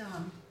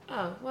overdone.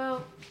 Oh,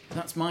 well...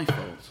 That's my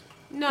fault.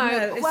 No,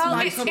 it's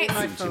my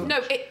fault.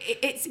 No,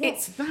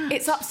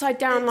 it's upside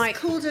down. It's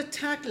called a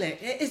taglet.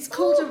 It's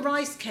called a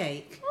rice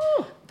cake,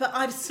 but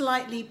I've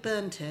slightly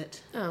burnt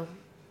it. Oh,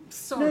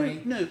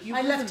 sorry. No,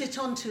 I left it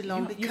on too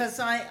long because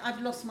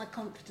I've lost my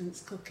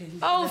confidence cooking.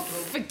 Oh,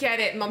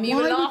 forget it, Mum. You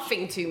were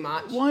laughing too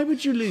much. Why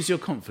would you lose your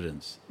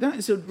confidence? That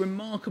is a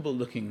remarkable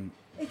looking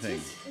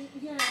thing.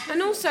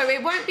 And also,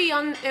 it won't be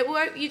on. It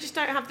won't. You just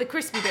don't have the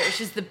crispy bit,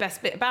 which is the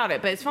best bit about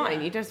it. But it's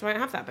fine. You just won't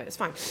have that bit. It's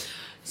fine.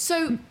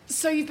 So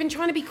you've been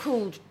trying to be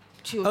cool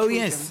to your children. Oh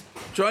yes,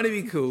 trying to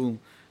be cool.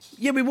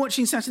 Yeah, we're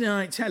watching Saturday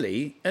Night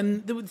Telly,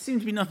 and there seemed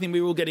to be nothing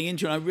we were all getting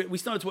into. And we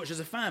started to watch as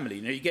a family.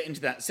 You get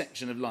into that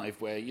section of life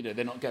where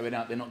they're not going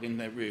out, they're not in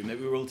their room. We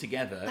were all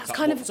together. That's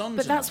kind of.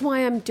 But that's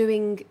why I'm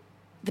doing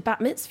the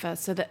bat mitzvah,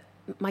 so that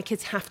my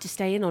kids have to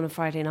stay in on a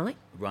Friday night.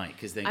 Right,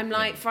 because I'm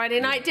like, Friday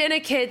night dinner,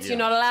 kids. You're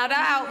not allowed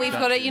out. We've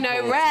got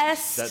to,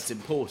 rest. That's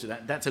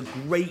important. That's a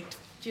great.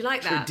 Do you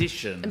like that?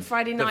 Tradition. And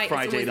Friday night is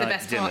always the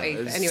best dinner. party.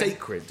 It's anyway.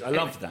 sacred. I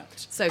love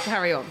that. So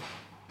carry on.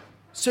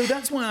 So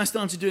that's why I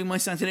started doing my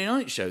Saturday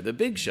night show, the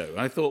big show.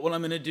 I thought, well, I'm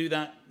going to do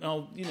that.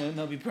 They'll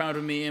be proud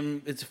of me,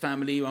 and it's a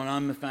family. And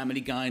I'm a family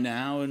guy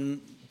now.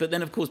 But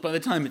then, of course, by the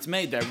time it's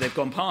made, they've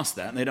gone past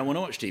that, and they don't want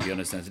to watch TV on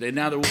a Saturday.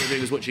 Now they're all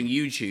doing is watching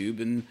YouTube,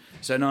 and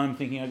so now I'm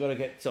thinking I've got to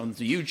get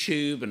onto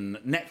YouTube and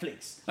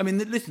Netflix. I mean,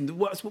 listen,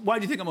 why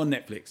do you think I'm on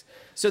Netflix?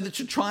 So that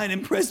to try and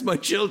impress my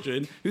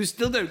children who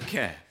still don't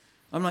care.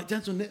 I'm like,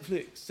 Dad's on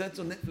Netflix. Dad's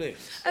on Netflix.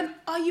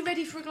 Are you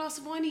ready for a glass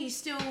of wine? Are you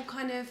still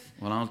kind of...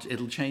 Well,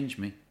 it'll change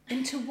me.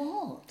 Into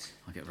what?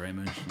 I'll get very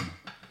emotional.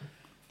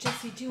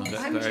 Jesse, do you want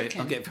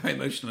I'll get very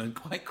emotional and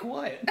quite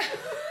quiet.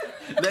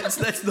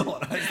 let's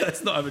not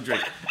have a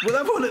drink. We'll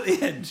have one at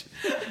the end.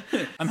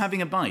 I'm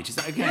having a bite. Is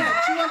that okay?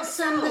 Yeah, do you want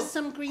some? There's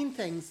some green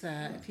things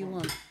there if you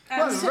want.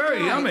 It's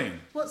very yummy.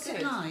 What's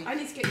it like? I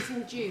need to get you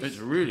some juice. It's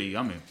really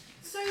yummy.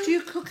 So, do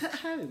you cook at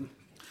home?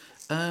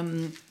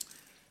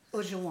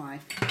 Or your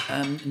wife?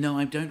 No,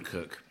 I don't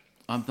cook.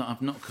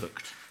 I've not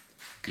cooked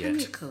yet. Can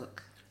you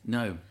cook?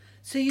 No.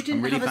 So you didn't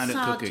I'm really have bad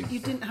at cooking. You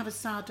didn't have a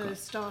sourdough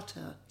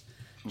starter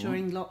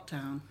during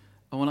lockdown.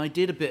 Oh, well, I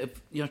did a bit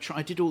of.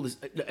 I did all this.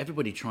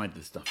 Everybody tried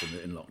this stuff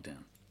in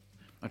lockdown.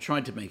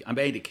 I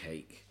made a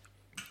cake.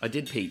 I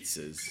did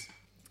pizzas.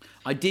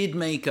 I did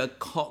make a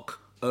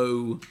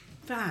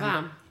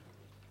Van.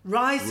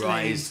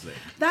 Riesling.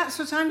 That's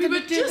what I'm going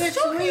to do this week. We were just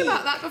talking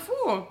about that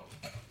before.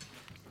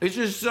 It's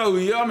just so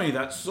yummy,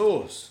 that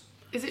sauce.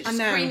 Is it just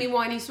creamy,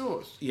 winey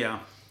sauce? Yeah,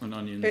 and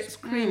onions. It's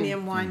creamy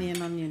and winey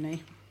and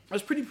oniony. I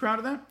was pretty proud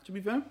of that, to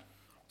be fair.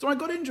 So I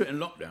got into it in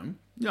lockdown.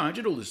 Yeah, I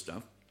did all this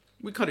stuff.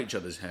 We cut each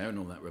other's hair and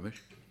all that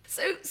rubbish.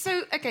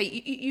 So okay,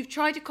 you've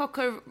tried to cook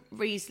a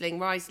Riesling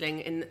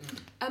in...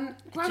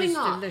 growing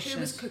up, delicious. who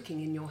was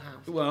cooking in your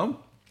house?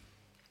 Well,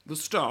 the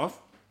staff...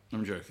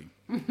 I'm joking.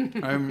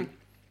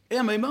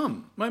 Yeah, my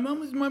mum. My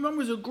mum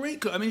was a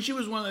great cook. I mean, she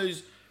was one of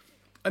those...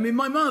 I mean,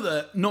 my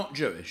mother, not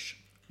Jewish,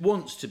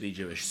 wants to be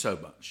Jewish so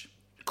much.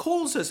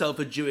 Calls herself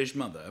a Jewish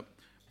mother,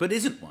 but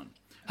isn't one.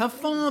 Her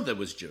father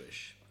was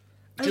Jewish.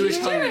 Jewish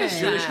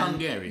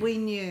Hungarian. We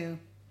knew.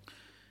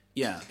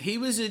 Yeah, he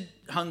was a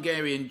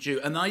Hungarian Jew,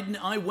 and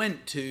I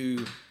went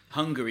to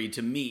Hungary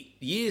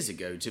years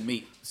ago to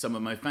meet some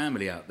of my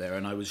family out there,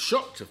 and I was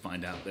shocked to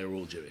find out they were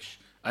all Jewish.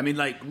 I mean,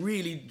 like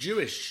really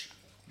Jewish,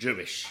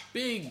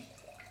 big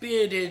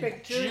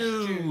bearded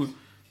Jew.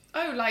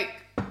 Oh, like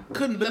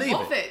couldn't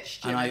believe it.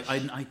 And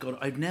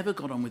I've never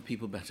got on with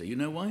people better. You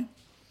know why?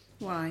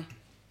 Why?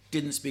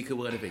 Didn't speak a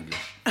word of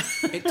English.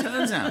 It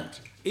turns out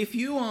if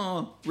you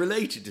are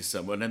related to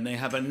someone and they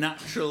have a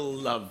natural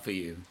love for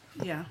you.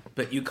 Yeah.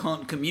 But you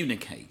can't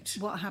communicate.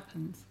 What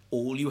happens?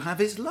 All you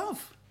have is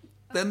love.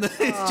 Then it's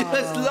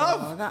just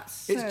love. That's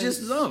so it's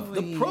just love.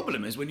 sweet. The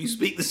problem is when you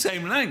speak the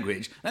same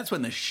language, that's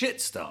when the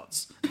shit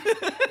starts.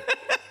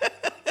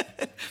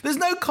 There's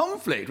no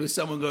conflict with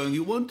someone going,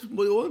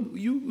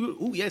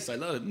 oh yes, I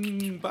love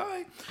it.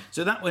 Bye.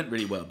 So that went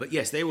really well. But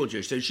yes, they were all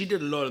Jewish. So she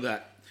did a lot of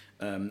that,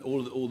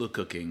 all the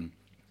cooking.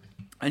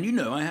 And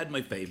I had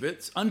my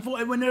favourites. I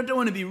don't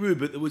want to be rude,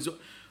 but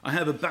I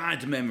have a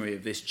bad memory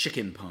of this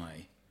chicken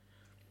pie.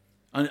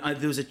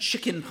 There was a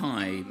chicken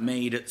pie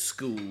made at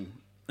school,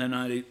 and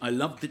I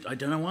loved it. I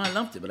don't know why I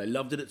loved it, but I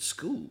loved it at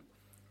school.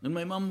 And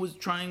my mum was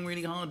trying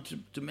really hard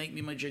to make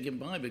me my chicken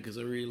pie because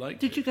I really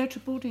liked it. Did you go to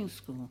boarding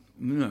school?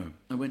 No.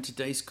 I went to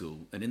day school,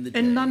 and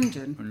in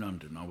London? In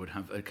London, I would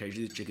have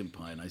occasionally the chicken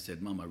pie, and I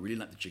said, Mum, I really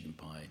like the chicken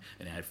pie,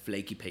 and it had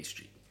flaky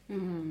pastry.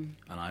 Mm.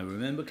 And I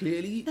remember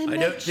clearly. They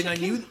made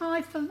chicken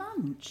pie for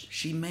lunch.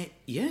 She made,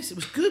 yes, it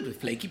was good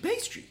with flaky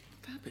pastry.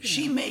 Fabulous. But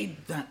she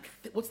made that.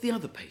 What's the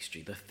other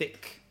pastry? The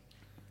thick.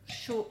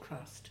 Short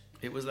crust.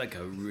 It was like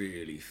a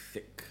really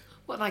thick.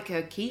 What, like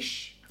a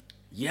quiche?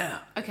 Yeah.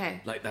 Okay.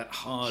 Like that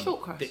hard,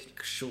 short crust.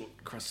 thick, short,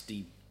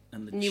 crusty,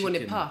 and the and chicken. You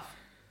wanted puff?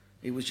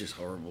 It was just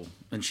horrible.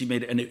 And she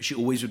made it, and she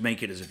always would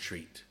make it as a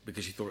treat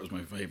because she thought it was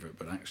my favourite,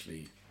 but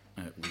actually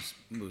it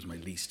was my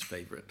least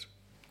favourite.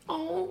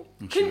 Oh,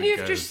 couldn't you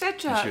have just said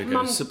to her,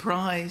 Mum,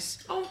 surprise,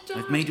 Dad.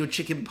 I've made your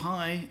chicken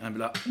pie. And I'd be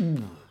like, oh,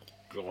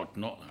 God,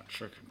 not that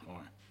chicken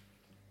pie.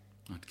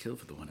 I'd kill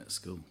for the one at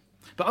school.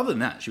 But other than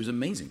that, she was an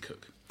amazing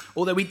cook.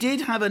 Although we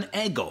did have an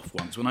egg off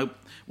once when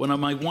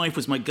my wife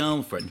was my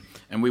girlfriend,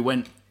 and we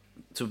went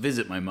to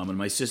visit my mum, and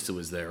my sister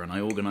was there, and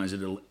I organised a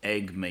little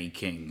egg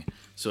making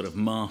sort of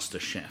master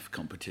chef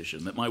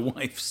competition that my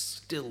wife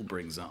still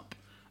brings up.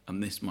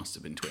 And this must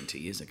have been 20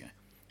 years ago,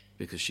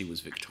 because she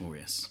was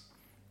victorious.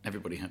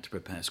 Everybody had to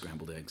prepare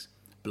scrambled eggs,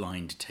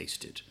 blind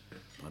tasted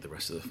by the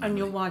rest of the family. And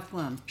your wife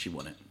won? She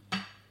won it.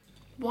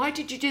 Why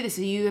did you do this?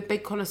 Are you a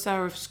big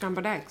connoisseur of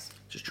scrambled eggs?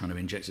 Just trying to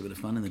inject a bit of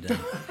fun in the day.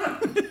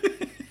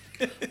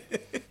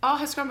 Are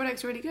her scrambled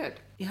eggs really good?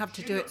 You have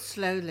to do it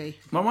slowly.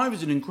 My wife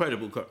is an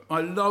incredible cook.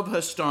 I love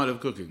her style of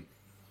cooking.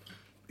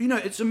 You know,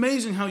 it's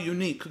amazing how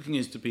unique cooking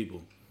is to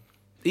people.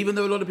 Even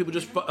though a lot of people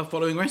just are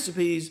following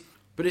recipes,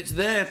 but it's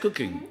their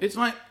cooking. It's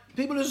like,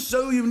 people are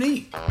so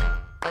unique.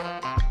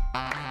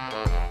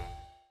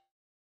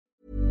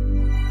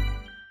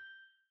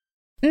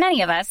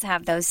 Many of us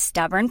have those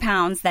stubborn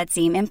pounds that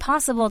seem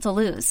impossible to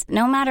lose,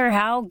 no matter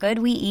how good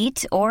we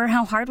eat or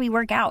how hard we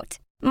work out.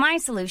 My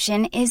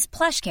solution is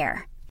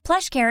PlushCare.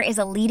 PlushCare is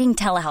a leading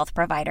telehealth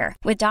provider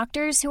with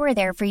doctors who are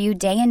there for you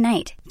day and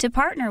night to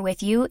partner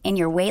with you in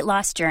your weight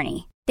loss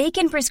journey. They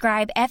can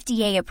prescribe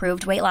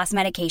FDA-approved weight loss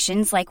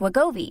medications like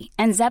Wegovy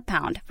and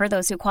Zepbound for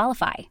those who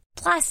qualify.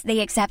 Plus,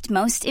 they accept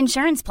most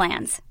insurance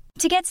plans.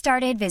 To get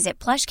started, visit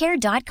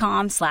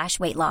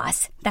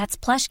plushcare.com/weightloss. That's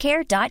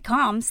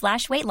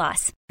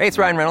plushcare.com/weightloss. Hey, it's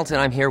Ryan Reynolds, and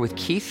I'm here with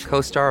Keith,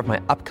 co-star of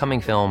my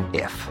upcoming film,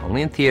 If,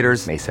 only in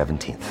theaters May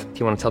 17th. Do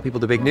you want to tell people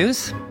the big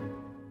news?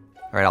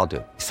 All right, I'll do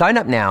it. Sign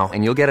up now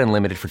and you'll get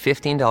unlimited for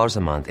 $15 a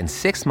month and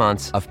 6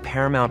 months of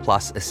Paramount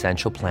Plus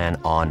Essential Plan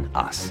on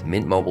us.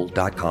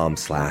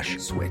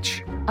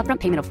 MintMobile.com/switch. Upfront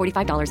payment of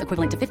 $45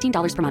 equivalent to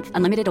 $15 per month.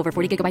 Unlimited over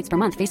 40 gigabytes per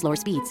month. Face lower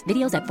speeds.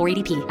 Videos at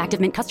 480p.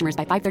 Active Mint customers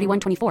by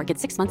 531.24 get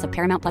 6 months of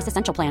Paramount Plus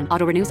Essential Plan.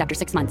 Auto renews after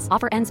 6 months.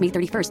 Offer ends May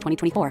 31st,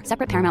 2024.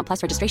 Separate Paramount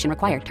Plus registration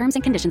required. Terms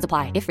and conditions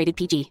apply if rated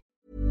PG.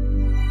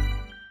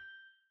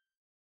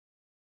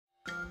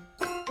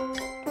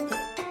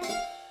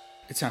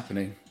 It's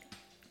happening.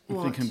 I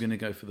think I'm going to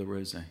go for the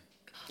rosé.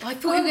 I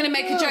thought you were going to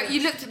make a joke.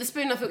 You looked at the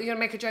spoon. I thought you were going to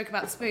make a joke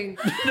about the spoon.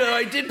 No,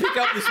 I did pick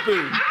up the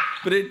spoon,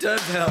 but it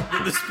turns out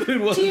that the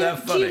spoon wasn't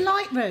that funny. Do you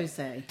like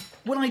rosé?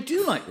 Well, I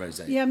do like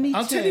rosé. Yeah, me too.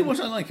 I'll tell you what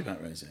I like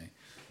about rosé.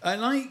 I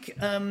like,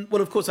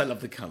 well, of course, I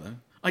love the colour.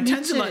 I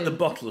tend to like the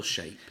bottle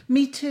shape.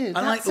 Me too.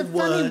 I like That's the a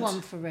funny word.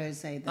 one for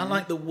rosé, though. I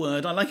like the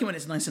word. I like it when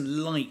it's nice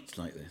and light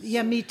like this.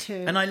 Yeah, me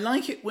too. And I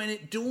like it when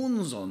it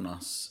dawns on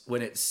us,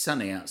 when it's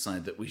sunny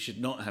outside, that we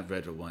should not have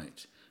red or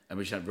white. And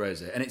we should have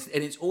rosé. And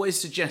it's always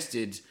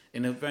suggested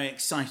in a very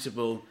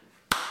excitable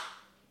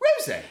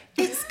rosé.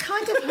 It's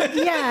kind of,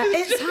 yeah,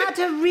 it's had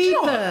a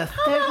rebirth,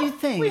 don't you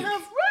think? We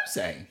have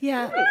rosé.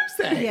 Yeah.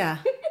 Rosé. Yeah.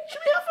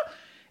 Should we have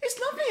it's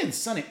lovely and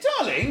sunny.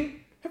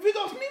 Darling, have we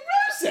got any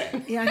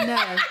rosé? Yeah, I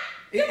know.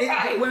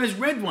 Whereas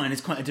red wine is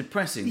quite a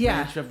depressing. Yeah.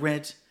 You should have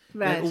red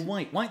Red. or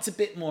white. White's a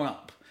bit more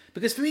up.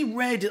 Because for me,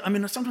 red, I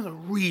mean, sometimes I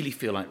really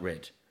feel like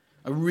red.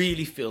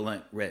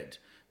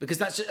 Because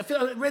I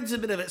feel like red's a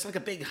bit of it's like a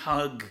big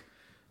hug.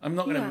 I'm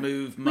not going to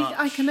move much.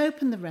 I can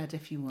open the red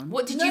if you want.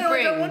 What did you No,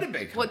 bring? I don't want a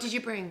big hug. What did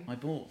you bring? I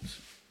bought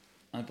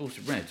a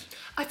red.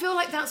 I feel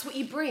like that's what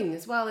you bring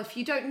as well. If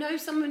you don't know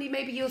somebody,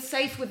 maybe you're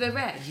safe with a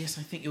red. Yes,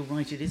 I think you're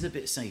right. It is a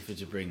bit safer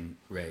to bring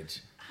red.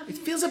 It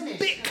feels a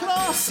bit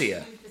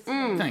classier.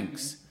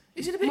 Thanks.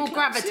 Is it a bit More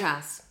classier?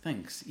 gravitas.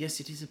 Thanks. Yes,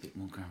 it is a bit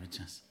more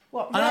gravitas.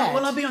 What, Well,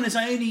 red? I'll be honest,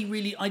 I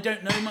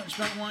don't know much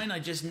about wine. I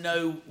just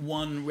know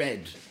one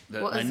red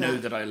that What I is know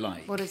it? that I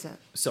like. What is it?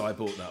 So I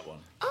bought that one.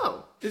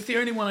 Oh, It's the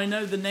only one I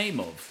know the name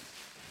of.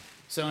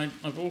 So I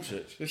bought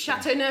it. This one.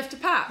 Chateauneuf de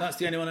Pape. That's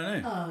the only one I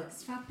know. Oh,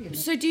 it's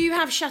fabulous. So do you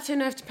have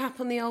Chateauneuf de Pape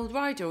on the old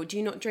rider, or do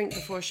you not drink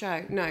before a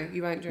show? No,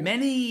 you won't drink.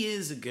 Many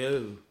years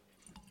ago,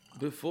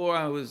 before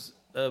I was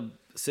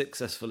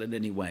successful in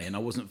any way and I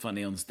wasn't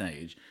funny on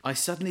stage, I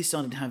suddenly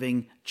started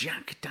having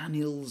Jack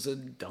Daniels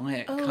and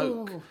Diet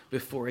Coke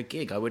before a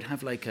gig. I would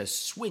have like a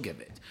swig of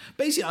it.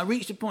 Basically, I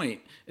reached a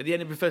point at the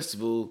end of a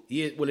festival,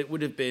 it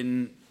would have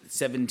been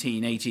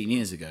 17, 18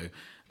 years ago,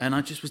 and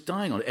I just was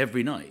dying on it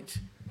every night,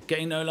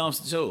 getting no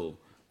laughs at all.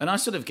 And I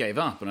sort of gave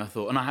up, and I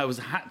thought, and I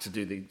had to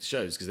do the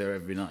shows because they were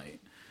every night.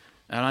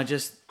 And I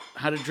just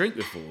had a drink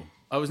before.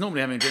 I was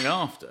normally having a drink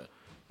after.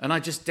 And I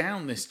just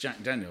downed this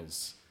Jack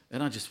Daniels.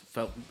 And I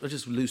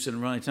just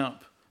loosened right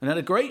up and had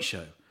a great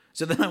show.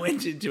 So then I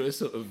went into a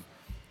sort of,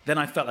 then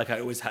I felt like I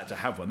always had to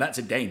have one. That's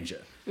a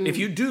danger. If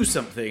you do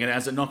something and it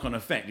has a knock-on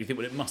effect, you think,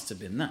 well, it must have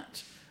been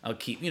that. I'll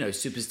keep,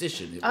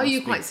 superstition. Oh,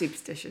 you're quite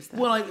superstitious then.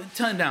 Well, it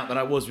turned out that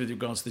I was with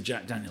regards to the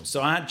Jack Daniels.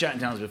 So I had Jack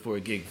Daniels before a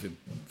gig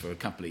for a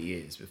couple of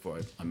years before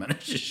I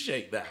managed to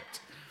shake that.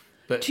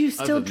 But Do you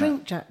other still than drink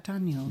that, Jack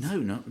Daniels? No,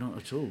 not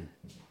at all.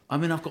 I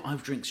mean,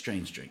 I've drink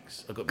strange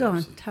drinks. I've got Go on,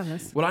 mostly. tell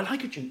us. Well, I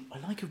like a drink,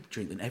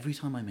 and every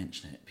time I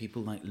mention it,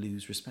 people like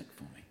lose respect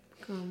for me.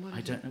 Go on, what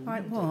I don't know.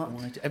 Like why.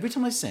 what? Every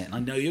time I say it, I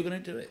know you're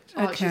going to do it.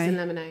 Archie's and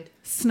lemonade.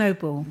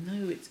 Snowball.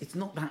 No, it's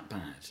not that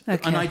bad.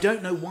 Okay. And I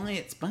don't know why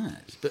it's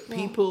bad. But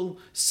people,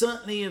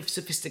 certainly of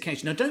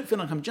sophistication... Now, don't feel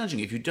like I'm judging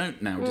you if you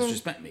don't now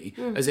disrespect me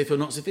as if you're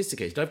not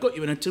sophisticated. I've got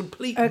you in a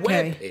complete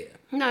web here.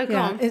 No, go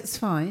Yeah, on. it's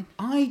fine.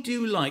 I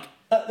do like,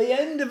 at the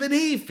end of an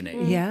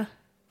evening... Yeah.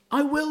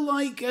 I will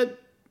like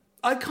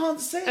I can't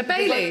say A it,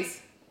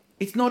 Baileys?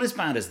 It's not as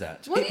bad as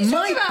that. What are It you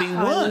might talking be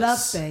about?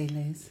 worse. I love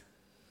Baileys.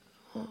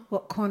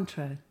 What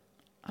Cointreau?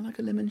 I like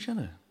a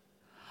limoncello.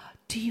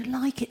 Do you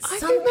like it? I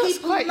Some think that's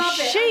people quite love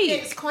it. I chic.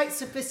 think it's quite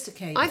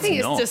sophisticated. I think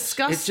it's not.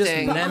 disgusting. It's just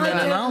but lemon I and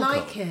don't alcohol.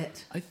 like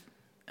it.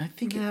 I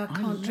think No, I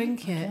can't like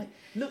drink it.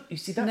 Look, you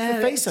see, that's No,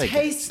 the face it I get.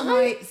 tastes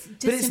like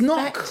But it's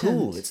not disinfectant.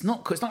 cool. It's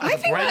not cool. It's not I like a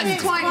think brand.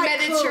 that's quite quite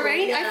cool,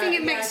 Mediterranean. I yeah, think it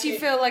yeah, makes you it-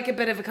 feel like a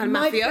bit of a kind of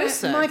My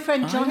mafioso.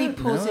 friend Johnny don't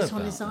pours know it on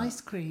about his that.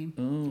 ice cream.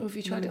 Oh, have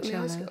you tried it on the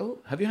ice cream? Oh.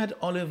 Have you had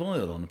olive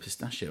oil on a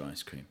pistachio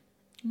ice cream?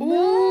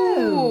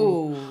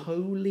 Ooh.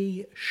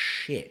 Holy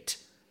shit.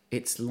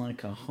 It's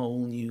like a whole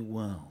new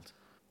world.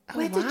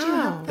 Where did you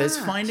have that? There's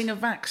finding a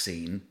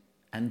vaccine,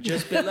 and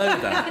just below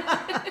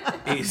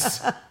that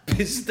is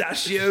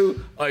pistachio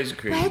ice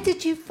cream. Where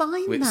did you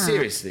find Wait, that?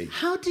 seriously?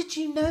 How did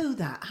you know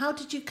that? How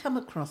did you come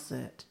across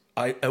it?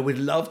 I would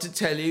love to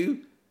tell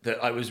you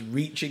that I was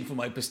reaching for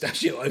my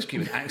pistachio ice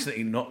cream and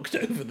accidentally knocked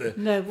over the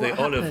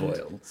olive happened?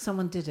 oil.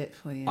 Someone did it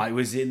for you. I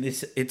was in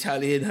this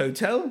Italian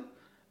hotel,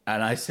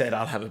 and I said,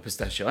 I'll have a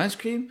pistachio ice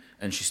cream.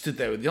 And she stood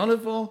there with the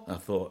olive oil. I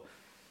thought,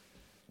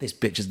 this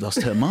bitch has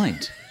lost her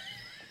mind.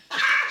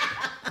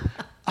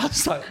 I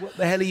was like, what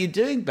the hell are you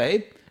doing,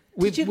 babe?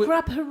 Did you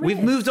grab her We've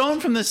wrist? moved on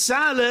from the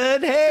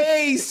salad.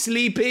 Hey,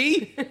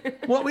 sleepy.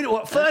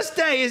 What first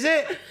day, is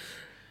it?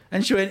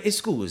 And she went,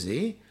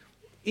 scusi,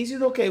 is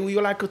it okay? Would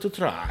you like to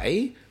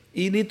try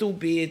a little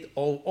bit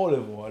of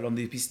olive oil on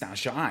the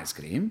pistachio ice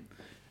cream?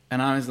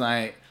 And I was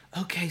like,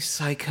 okay,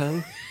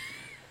 psycho.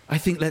 I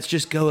think let's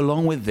just go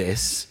along with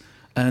this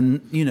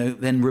and,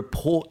 then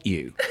report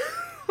you.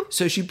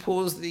 So she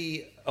pours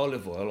the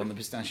olive oil on the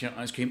pistachio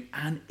ice cream,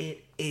 and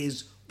it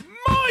is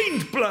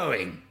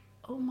mind-blowing.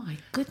 Oh my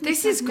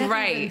goodness! This is I've never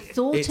great. even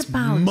thought It's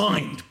about it.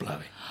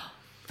 mind-blowing.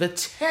 The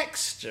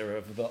texture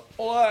of the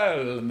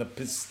oil and the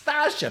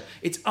pistachio,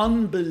 it's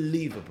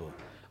unbelievable.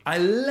 I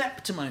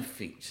leapt to my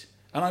feet,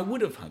 and I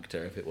would have hugged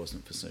her if it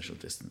wasn't for social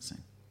distancing.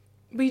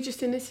 Were you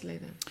just in Italy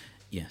then?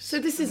 Yes. So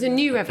this is a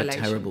new a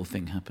revelation. terrible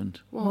thing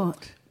happened.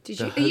 What? Did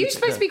The you? Are you hot-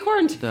 supposed to be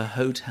quarantined? The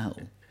hotel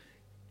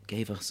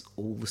gave us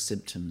all the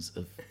symptoms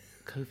of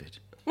COVID.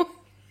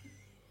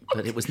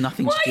 But it was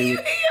nothing Why to do are you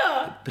with...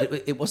 here?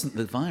 But it wasn't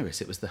the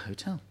virus, it was the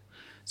hotel.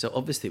 So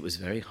obviously it was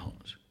very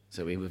hot.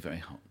 So we were very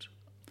hot.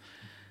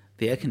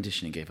 The air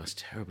conditioning gave us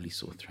terribly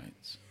sore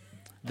throats.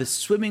 The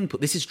swimming pool,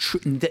 this is true,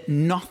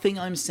 nothing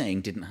I'm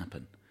saying didn't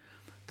happen.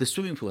 The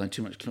swimming pool had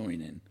too much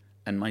chlorine in,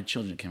 and my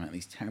children came out with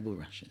these terrible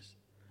rashes.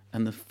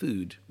 And the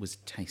food was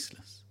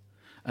tasteless.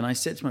 And I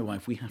said to my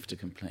wife, we have to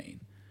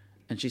complain.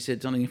 And she said,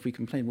 darling, if we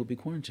complain, we'll be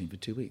quarantined for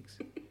 2 weeks.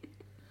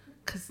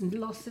 Because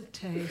loss of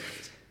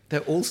taste. They're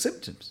all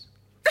symptoms.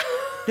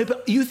 No,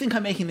 but you think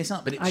I'm making this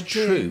up, but it's I do.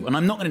 true. And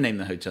I'm not going to name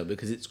the hotel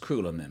because it's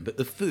cruel on them. But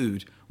the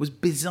food was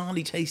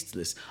bizarrely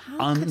tasteless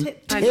How could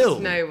it be? I until,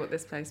 just know what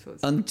this place was.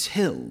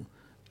 until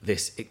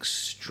this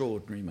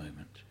extraordinary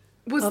moment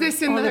Was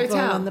this in the Olive oil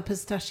hotel? on the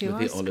pistachio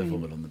with ice the olive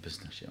cream. oil on the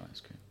pistachio ice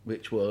cream,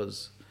 which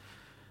was...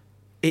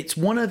 It's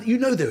one of...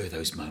 there are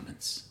those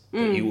moments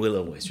that you will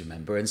always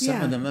remember. And some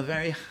Yeah. of them are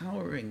very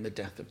harrowing. The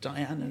death of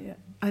Diana. Yeah,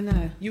 I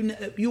know.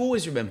 You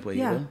always remember where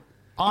Yeah. you were.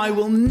 I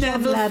will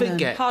never Lennon.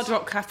 forget... Hard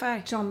Rock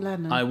Cafe. John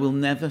Lennon. I will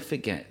never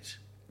forget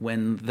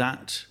when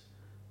that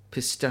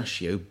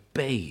pistachio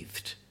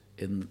bathed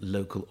in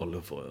local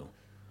olive oil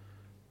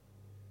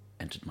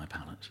entered my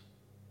palate.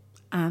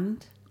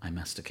 And? I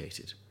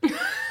masticated.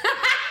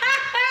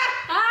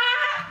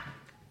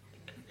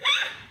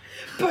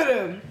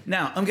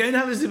 Now, I'm going to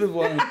have a sip of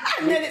wine.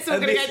 And then it's all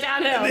going to go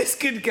downhill. This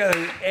could go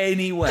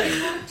any way.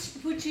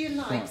 Would you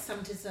like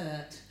some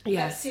dessert?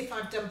 Yes. Let's see if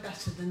I've done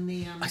better than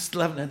the... I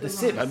still haven't had the the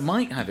sip. I rice.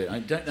 might have it. I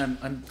don't know.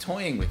 I'm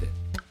toying with it.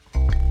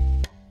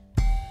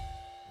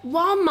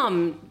 While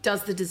Mum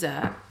does the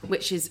dessert,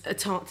 which is a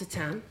tarte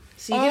tatin,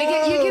 so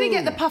you're gonna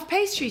get the puff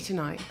pastry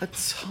tonight. A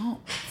tart.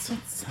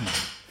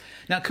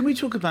 Now, can we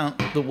talk about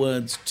the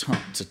words tart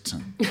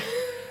tatin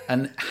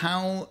and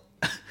how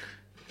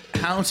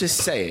to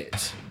say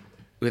it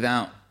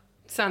without...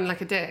 Sound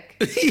like a dick.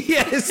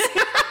 Yes.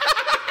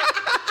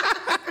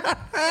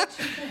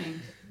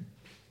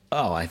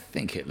 Oh, I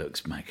think it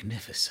looks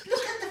magnificent. Look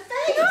at the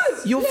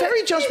face! You're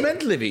very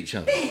judgmental of each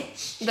other.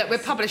 Look, we're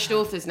published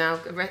authors now,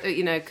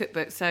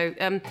 cookbooks. So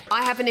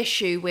I have an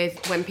issue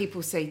with when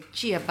people say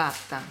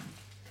ciabatta.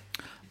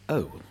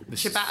 Oh,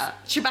 this is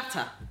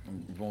Ciabatta.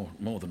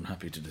 more than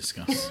happy to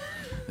discuss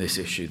this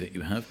issue that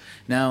you have.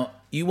 Now,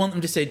 you want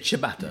them to say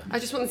ciabatta. I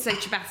just want to say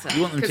ciabatta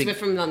You want them because to- we're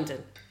from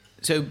London.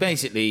 So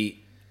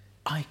basically,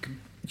 I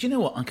Do you know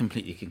what? I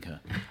completely concur.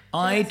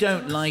 I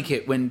don't like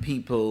it when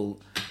people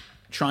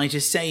try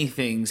to say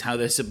things how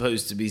they're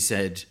supposed to be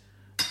said.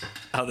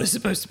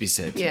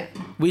 Yeah.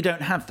 We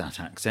don't have that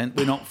accent.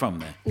 We're not from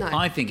there. No.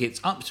 I think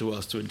it's up to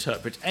us to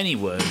interpret any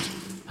word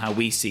how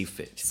we see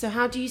fit. So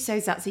how do you say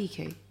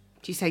tzatziki?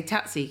 Do you say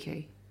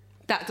tatsiki?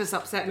 That does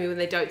upset me when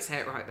they don't say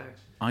it right, though.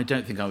 I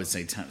don't think I would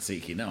say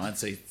tatsiki. No, I'd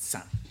say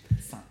satsiki.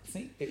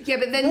 Yeah,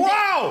 but then...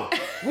 Wow!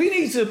 We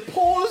need to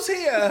pause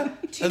here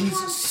and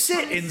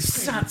sit in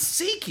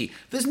tzatziki.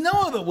 There's no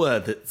other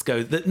word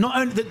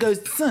that goes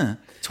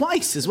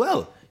twice as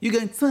well. You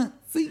go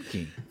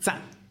tzatziki.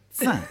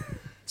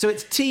 So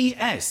it's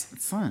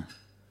TS.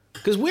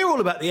 Because we're all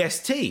about the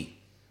ST.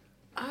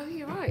 Oh,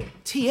 you're right.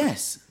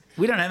 TS.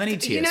 We don't have any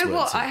TS You know words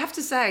what? here. I have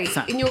to say,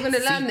 and you're going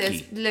to learn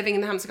this living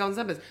in the Hampstead Garden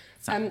Suburbs.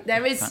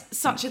 There is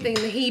such a thing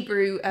in the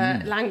Hebrew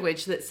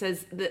language that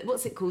says that,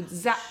 what's it called?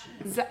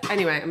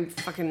 Anyway,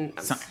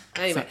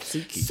 anyway.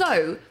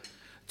 So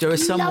there are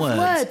some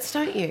words,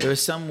 don't you? There are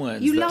some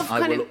words that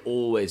I will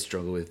always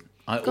struggle with.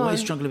 I always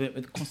struggle a bit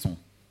with croissant.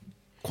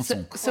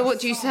 So what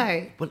do you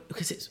say? Well,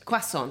 because it's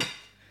croissant.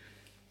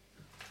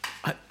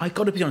 I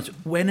got to be honest.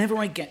 Whenever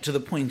I get to the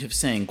point of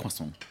saying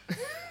croissant,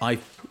 I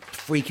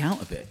freak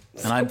out a bit,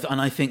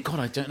 and I think, God,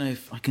 I don't know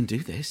if I can do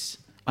this.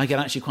 I get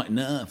actually quite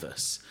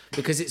nervous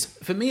because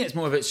for me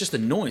it's just a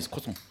noise,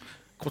 croissant.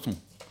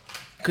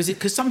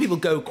 Because some people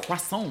go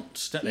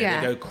croissant, don't they?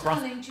 Yeah. They go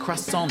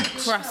croissant.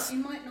 You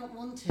might not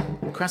want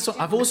it. Croissant.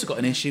 I've also got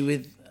an issue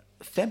with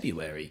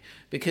February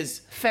because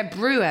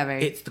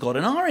February. It's got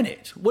an R in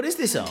it. What is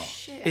this R?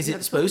 Is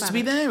it supposed to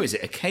be there? Is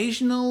it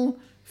occasional?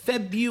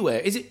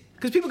 February? Is it?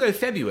 Because people go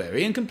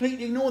February and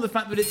completely ignore the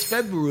fact that it's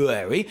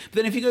February. But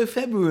then if you go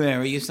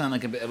February, you sound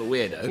like a bit of a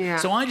weirdo. Yeah.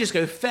 So I just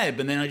go Feb,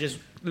 and then I just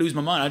lose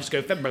my mind. I just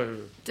go February.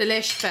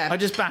 Delish Feb. I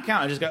just back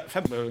out. I just go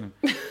February.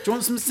 Do you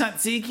want some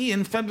tzatziki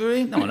in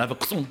February? No, I'll have a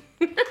croissant.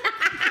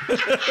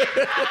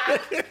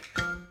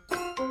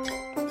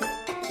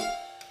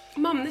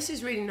 Mum, this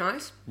is really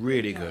nice.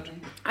 Really good.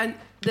 And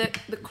the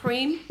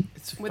cream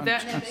with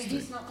that. No, but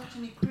he's not got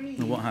any cream.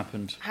 Well, what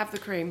happened? Have the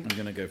cream. I'm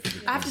going to go for the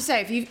cream. I have to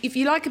say, if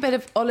you like a bit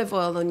of olive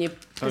oil on your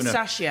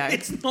pistachio,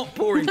 It's not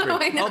pouring cream.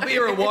 I know. I'll be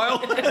here a while.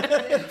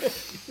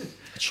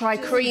 try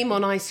cream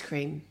on ice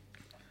cream.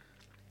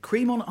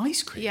 Cream on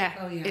ice cream? Yeah,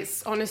 Oh, yeah.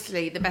 it's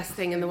honestly the best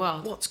thing in the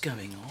world. What's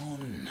going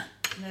on?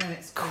 No,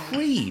 it's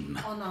Cream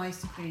on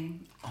ice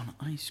cream. on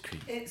ice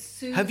cream. It's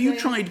soothing. Have you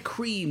tried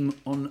cream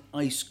on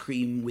ice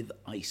cream with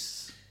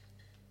ice?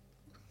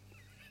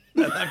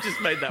 No, I've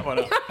just made that one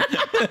up.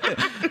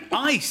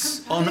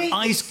 Ice on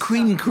ice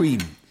cream.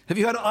 Have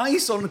you had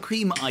ice on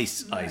cream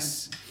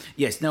ice?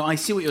 Yes, no, I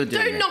see what you're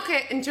doing. Don't knock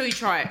it until you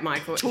try it,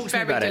 Michael. Talk It's to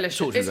me very about it. delicious.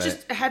 Talk to me It's about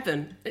just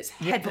heaven. It's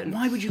heaven. But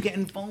why would you get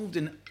involved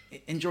in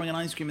enjoying an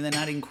ice cream and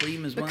then adding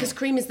cream as well? Because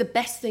cream is the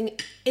best thing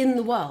in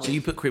the world. So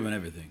you put cream on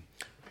everything?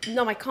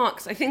 No, I can't,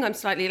 because I think I'm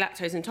slightly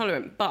lactose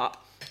intolerant, but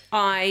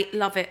I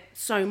love it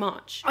so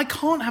much. I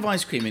can't have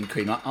ice cream in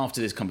cream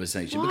after this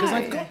conversation because Why?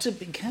 I've got to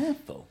be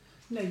careful.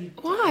 No, you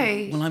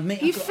Why? Well, I'm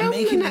you filmed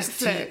making the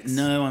this Netflix.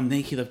 No,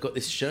 I've got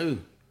this show.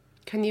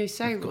 Can you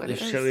say Got what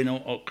this it is? show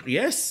in.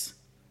 Yes,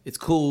 it's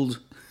called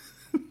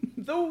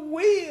The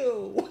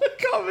Wheel. I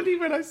can't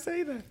believe when I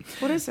say that.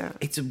 What is it?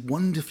 It's a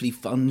wonderfully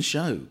fun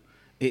show.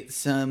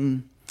 It's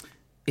a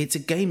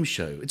game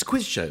show. It's a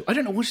quiz show. I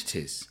don't know what it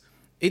is.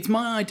 It's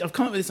my idea. I've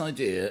come up with this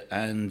idea,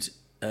 and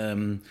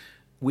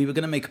we were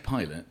going to make a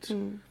pilot,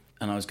 and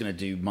I was going to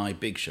do my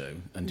big show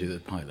and do the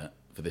pilot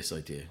for this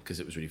idea because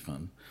it was really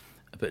fun.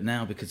 But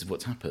now, because of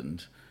what's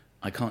happened,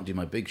 I can't do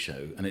my big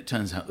show, and it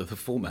turns out that the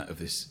format of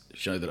this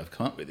show that I've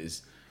come up with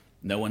is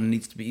no one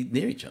needs to be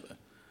near each other.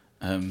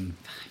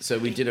 So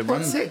we did a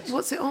run.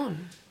 What's it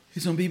on?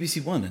 It's on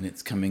BBC One, and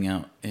it's coming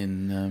out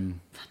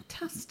in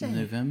fantastic.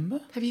 November.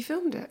 Have you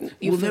filmed it?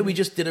 No, we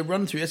just did a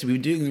run-through yesterday. We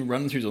were doing the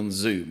run-throughs on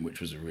Zoom, which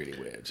was really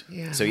weird.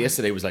 Yeah. So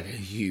yesterday was like a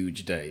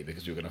huge day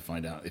because we were going to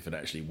find out if it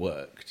actually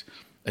worked.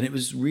 And it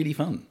was really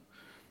fun.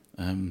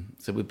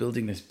 So we're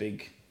building this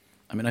big...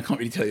 I mean, I can't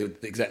really tell you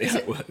exactly how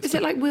it works. Is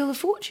it like Wheel of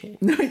Fortune?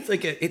 No,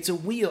 it's a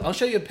wheel. I'll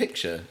show you a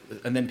picture,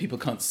 and then people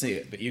can't see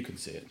it, but you can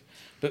see it.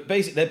 But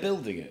basically, they're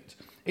building it.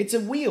 It's a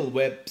wheel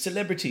where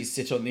celebrities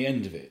sit on the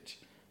end of it,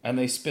 and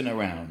they spin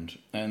around,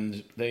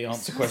 and they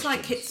answer questions.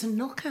 It's like it's a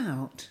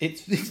knockout.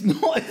 It's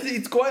not.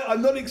 It's quite.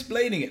 I'm not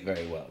explaining it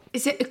very well.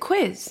 Is it a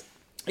quiz?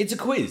 It's a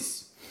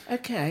quiz,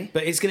 Okay.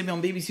 but it's going to be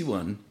on BBC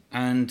One,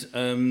 and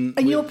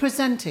And you're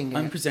presenting it.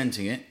 I'm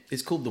presenting it.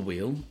 It's called The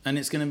Wheel, and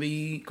it's going to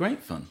be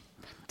great fun.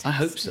 I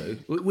hope so.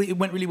 It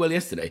went really well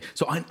yesterday.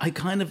 So I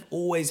kind of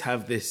always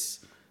have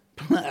this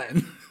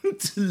plan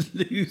to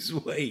lose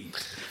weight.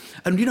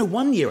 And,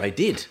 1 year I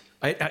did.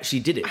 I actually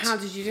did it. How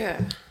did you do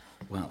it?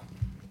 Well,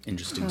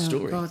 interesting Oh,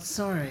 story. God,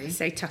 sorry.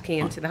 Say tucking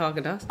into the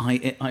Haagen-Dazs.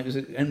 It was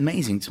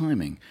amazing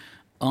timing.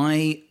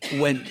 I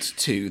went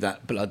to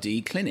that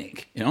bloody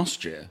clinic in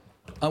Austria.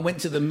 I went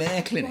to the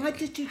Mayor Clinic. Why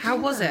did you do How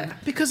was that? it?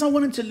 Because I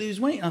wanted to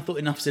lose weight. And I thought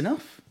enough's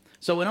enough.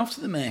 So I went off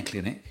to the Mayor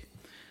Clinic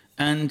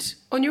and...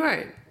 On your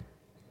own?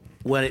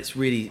 Well, it's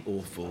really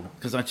awful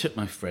because I took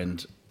my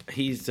friend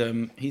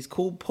He's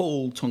called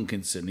Paul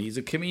Tonkinson. He's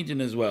a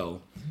comedian as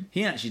well.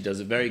 He actually does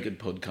a very good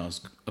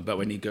podcast about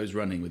when he goes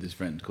running with his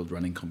friend called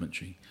Running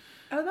Commentary.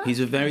 Oh, that's he's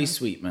a very nice.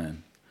 sweet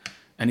man.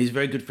 And he's a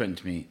very good friend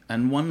to me.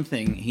 And one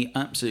thing he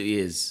absolutely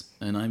is,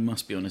 and I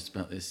must be honest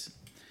about this,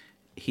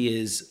 he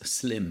is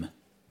slim.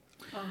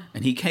 Oh.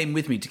 And he came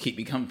with me to keep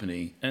me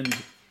company. And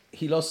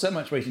he lost so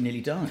much weight he nearly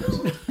died.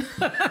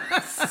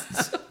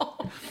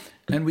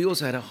 And we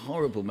also had a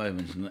horrible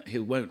moment, and he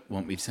won't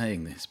want me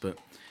saying this, but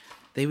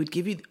they would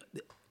give you...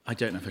 I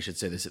don't know if I should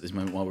say this at this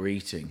moment while we're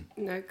eating.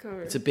 No,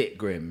 correct. It's a bit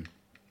grim.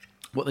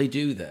 What they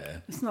do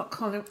there... It's not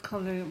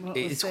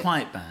It's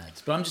quite bad,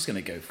 but I'm just going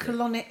to go for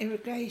colonic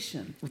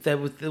irrigation. There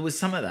was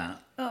some of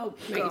that. Oh,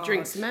 Make you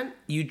drink cement?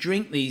 You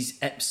drink these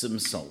Epsom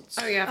salts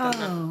Oh, yeah, I've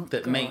done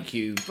that make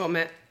you...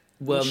 Vomit.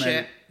 Well, no,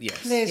 Shit.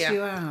 yes. Clears Yeah.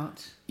 you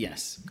out.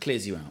 Yes,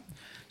 clears you out.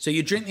 So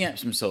you drink the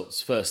Epsom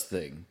salts first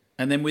thing,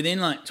 and then within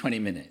like 20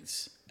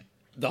 minutes,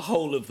 the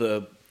whole of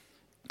the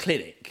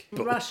clinic...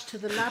 Rush to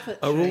the lavatory.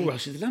 Are all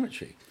rushed to the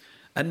lavatory.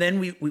 And then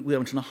we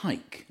went on a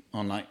hike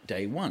on like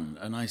day one,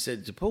 and I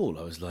said to Paul,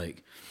 I was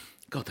like,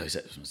 God, those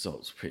Epsom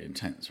salts are pretty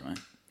intense, right?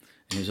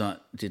 And he was like,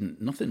 it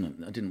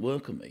didn't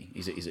work on me.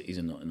 He's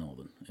a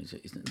northern.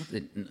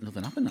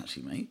 Nothing happened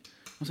actually, mate.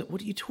 I was like,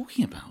 what are you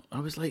talking about? I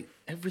was like,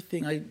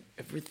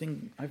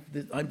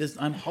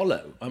 I'm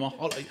hollow. I'm a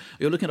hollow.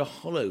 You're looking at a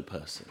hollow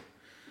person.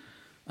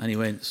 And he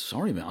went,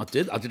 sorry, mate, I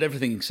did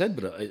everything he said,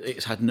 but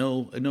it's had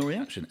no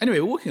reaction. Anyway,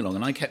 we're walking along,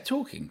 and I kept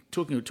talking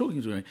to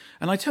him.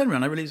 And I turned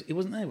around, I realised he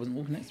wasn't there, he wasn't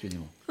walking next to me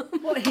anymore.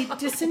 What, he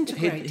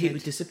disintegrated? He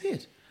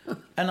disappeared.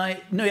 And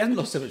he hadn't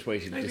lost so much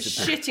weight, he He was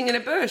disappeared. shitting in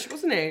a bush,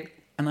 wasn't he?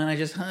 And then I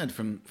just heard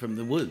from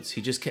the woods,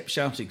 he just kept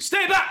shouting,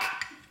 stay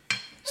back!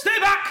 Stay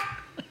back!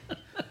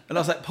 And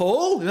I was like,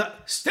 Paul? He was like,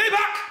 stay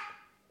back!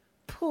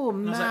 Poor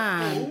And I was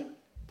man. like,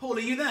 Paul, are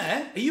you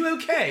there? Are you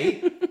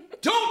okay?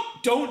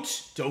 Don't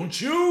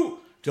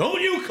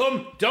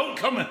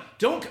come,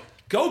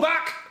 go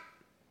back.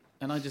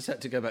 And I just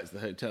had to go back to the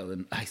hotel,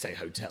 and I say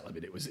hotel, I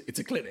mean, it's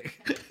a clinic.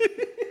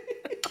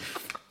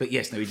 But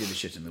yes, no, he did the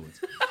shit in the woods.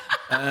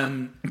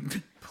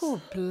 Poor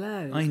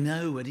bloke. I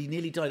know, and he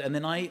nearly died. And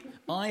then I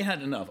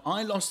had enough.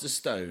 I lost a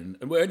stone,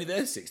 and we're only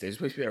there 6 days.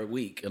 We're supposed to be there a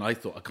week, and I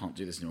thought, I can't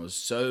do this anymore. I was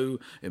so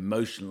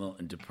emotional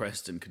and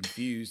depressed and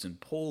confused. And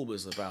Paul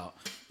was about,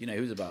 He'd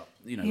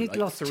like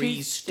lost 3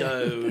 2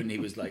 stone. He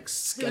was like It was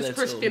skeletal.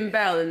 Christian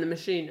Bell in The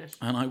Machinist.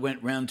 And I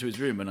went round to his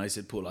room, and I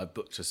said, Paul, I've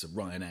booked us a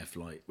Ryanair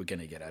flight. We're going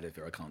to get out of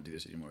here. I can't do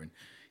this anymore. And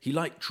he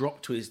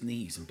dropped to his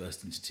knees and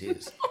burst into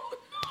tears.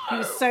 He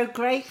was so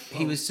grateful.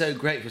 He was so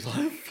grateful. He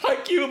was like,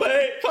 thank you,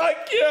 mate. Thank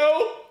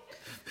you.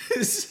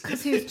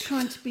 Because he was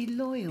trying to be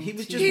loyal. He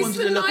was to just you. He's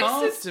wanting to the look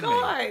nicest after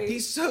guy. me.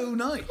 He's so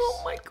nice.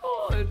 Oh my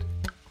God.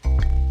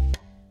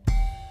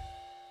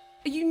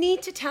 You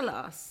need to tell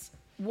us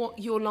what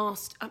your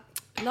last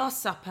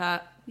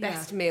supper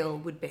best meal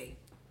would be.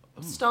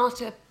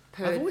 Starter,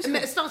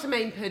 starter,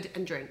 main pud,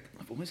 and drink.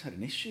 I've always had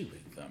an issue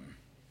with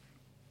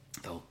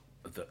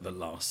the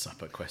Last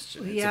Supper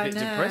question. It's Yeah, a bit I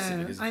know, depressing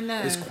because I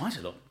know. there's quite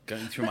a lot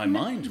going through my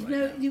mind right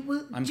No, now. you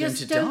will I'm just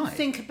going to don't die.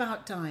 think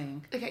about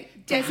dying. Okay,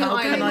 There's desert How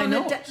a- can going I on a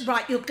not?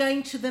 right, you're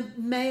going to the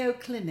Mayo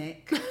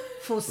Clinic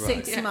for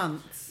 6 Yeah.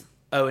 months.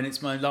 Oh, and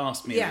it's my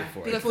last meal Yeah,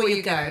 before, before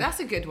you go. That's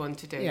a good one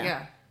to do. Yeah.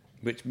 Yeah.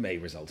 which may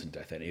result in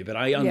death anyway. But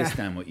I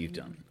understand what you've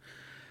done.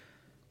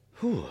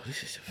 Whew,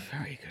 this is a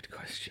very good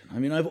question. I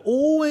mean, I've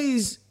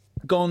always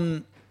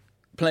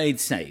played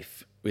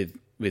safe with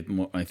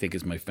what I think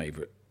is my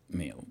favourite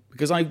meal,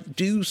 because I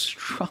do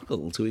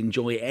struggle to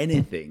enjoy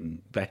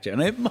anything better.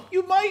 And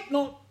you might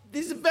not.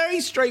 This is a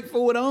very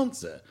straightforward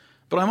answer,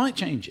 but I might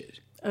change it.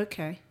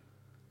 Okay.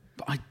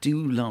 But I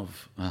do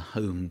love a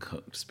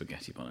home-cooked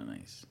spaghetti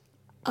bolognese.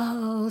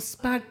 Oh,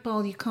 spag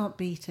bol, you can't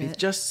beat it. It's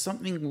just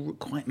something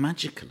quite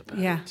magical about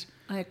Yeah, it.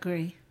 I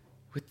agree.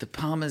 With the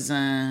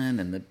parmesan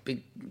and the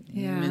big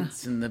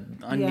mince and the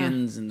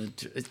onions and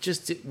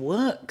it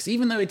works.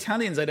 Even though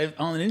Italians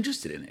aren't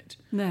interested in it.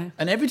 No.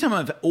 And every time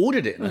I've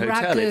ordered it in a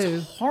hotel, Ragu.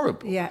 it's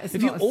horrible. Yeah, it's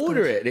if you not as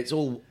order good. it, it's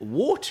all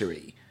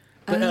watery.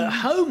 But a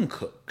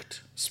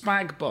home-cooked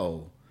spag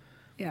bowl,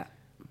 Yeah.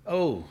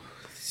 oh,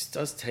 this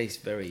does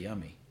taste very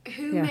yummy.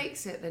 Who Yeah.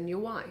 makes it then? Your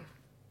wife?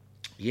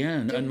 Yeah,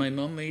 and my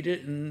mum made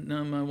it, and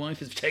now my wife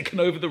has taken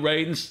over the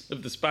reins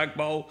of the spag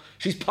bowl.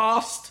 She's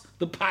passed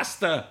the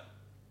pasta.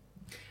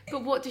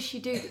 But what does she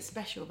do that's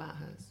special about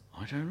hers?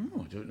 I don't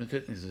know. I don't know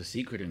if there's a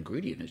secret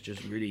ingredient. It's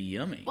just really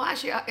yummy. Well,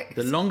 actually,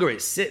 The longer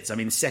it sits, I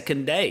mean,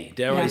 second day.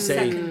 Dare I Yeah, say,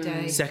 second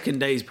day. second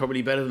day is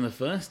probably better than the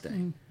first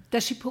day.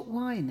 Does she put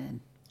wine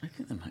in? I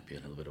think there might be a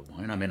little bit of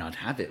wine. I mean, I'd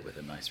have it with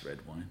a nice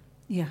red wine.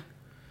 Yeah.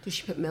 does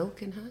she put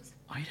milk in hers?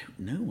 I don't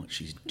know what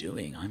she's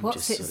doing. I'm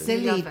What's just it sort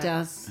Silly Love it.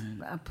 does?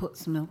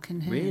 Puts milk in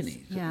hers.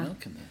 Really? Put Yeah.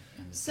 milk in there.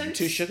 And So-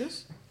 2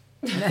 sugars?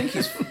 I think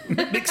he's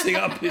mixing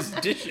up his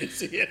dishes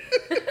here.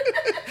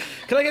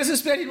 Can I get some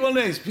spaghetti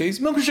bolognese, please?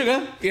 Milk and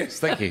sugar? Yes,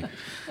 thank you.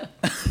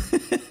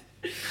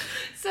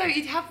 So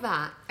you'd have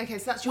that. Okay,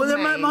 so that's your Well,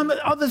 main. my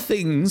other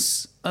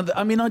things.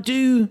 I mean, I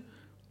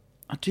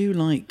I do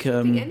like.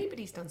 I think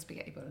anybody's done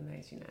spaghetti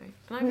bolognese, you know.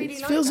 And I really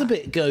it like feels that. a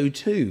bit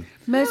go-to.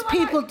 Most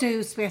people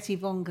do spaghetti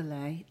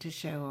vongole to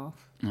show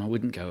off. No, I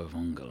wouldn't go with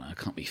vongole. I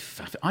can't be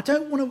faff. I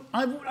don't want to.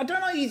 I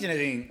don't like eating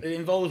anything that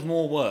involves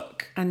more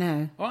work. I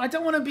know. Well, I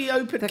don't want to be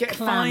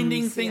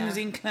finding things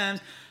yeah. in clams.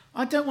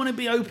 I don't want to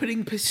be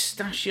opening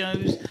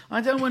pistachios.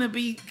 I don't want to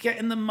be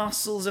getting the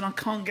mussels and I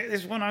can't get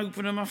this one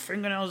open and my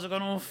fingernails are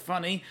gone all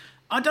funny.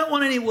 I don't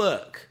want any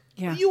work.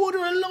 Yeah. You order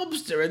a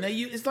lobster and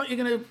it's like you're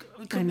going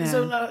to...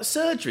 know.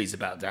 surgery's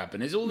about to happen.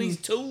 There's all these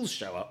tools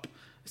show up.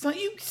 It's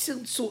like, you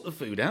sort the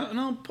food out and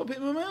I'll pop it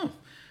in my mouth.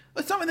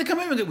 It's like when they come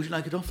over and go, would you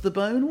like it off the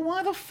bone? Well,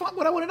 why the fuck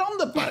would I want it on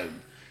the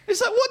bone? It's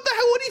like, what the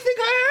hell? What do you think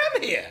I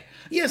am here?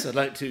 Yes, I'd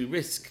like to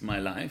risk my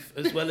life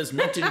as well as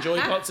not enjoy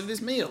parts of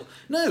this meal.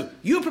 No,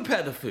 you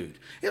prepare the food.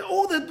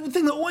 Or the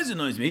thing that always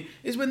annoys me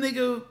is when they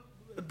go,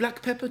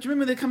 black pepper. Do you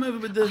remember they come over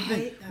with the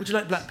thing? Would you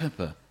like black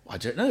pepper? I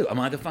don't know. Am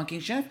I the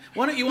fucking chef?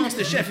 Why don't you ask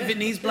the chef if it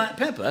needs black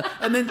pepper,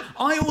 and then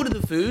I order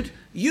the food,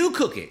 you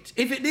cook it.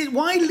 If it needs,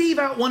 why leave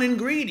out one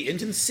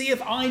ingredient and see if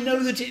I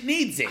know that it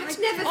needs it? I never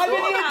I haven't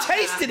thought even about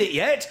tasted it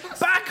yet.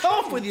 Back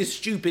off with your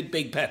stupid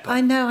big pepper. I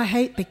know, I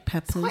hate big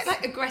peppers. Quite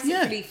like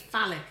aggressively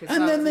phallic as And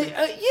well. then isn't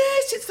it?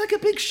 yes, it's like a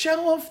big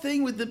show-off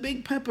thing with the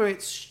big pepper.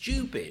 It's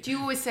stupid. Do you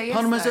always say yes,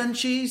 Parmesan though?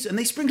 cheese, and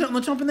they sprinkle it on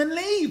the top and then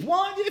leave?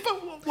 Why?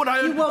 Would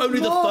I You want only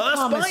the more first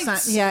parmesan.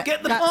 bites? Yeah,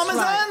 Get the that's parmesan.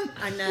 right.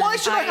 I know. Why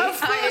should I have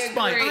I first agree.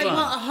 bite? I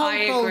want a whole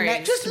I bowl agree.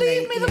 next Just to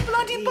leave me the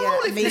bloody bowl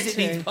if me it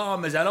needs too.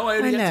 parmesan. Oh, I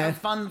only I get to know. have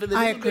fun for the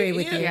I little agree bit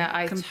with here. you. Yeah,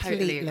 I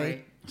completely. totally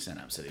agree. It's an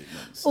absolute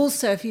nonsense.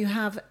 Also, if you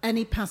have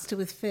any pasta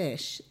with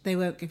fish, they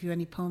won't give you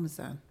any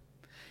parmesan.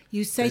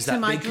 You say There's to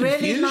them, that I'd big really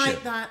confusion.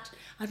 like that.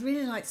 I'd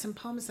really like some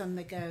parmesan. And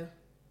they go,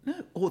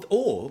 No,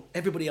 or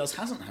everybody else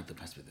hasn't had the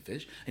pasta with the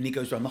fish, and he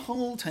goes around the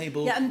whole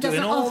table Yeah, and doing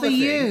doesn't all offer the thing,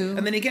 you.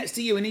 and then he gets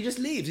to you and he just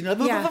leaves. You know,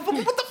 Yeah. what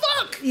the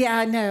fuck? yeah,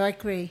 I know, I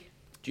agree.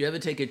 Do you ever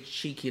take a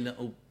cheeky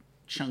little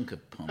chunk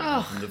of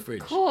parmesan from the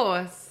fridge? Of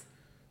course.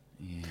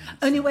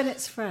 Only when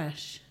it's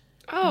fresh.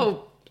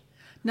 Oh,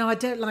 No, I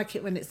don't like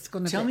it when it's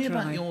gone a Tell bit me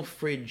dry. about your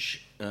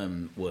fridge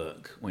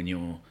work when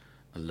you're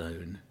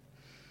alone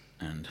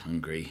and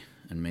hungry,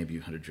 and maybe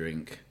you've had a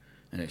drink,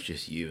 and it's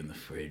just you in the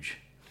fridge.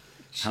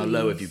 How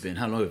low have you been?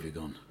 How low have you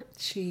gone?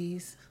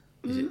 Cheese.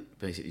 Is it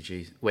basically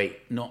cheese?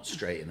 Wait, not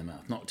straight in the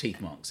mouth, not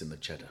teeth marks in the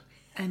cheddar,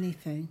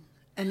 Anything.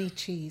 Any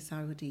cheese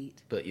I would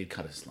eat. but you'd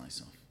cut a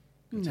slice off.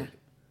 No.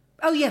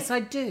 Oh, yes, I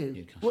do.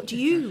 You'd cut what do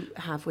you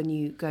have when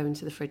you go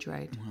into the fridge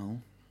raid?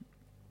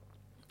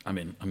 I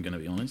mean, I'm going to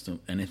be honest.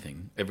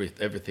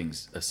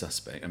 Everything's a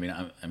suspect. I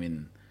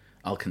mean,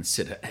 I'll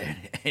consider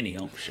any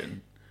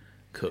option,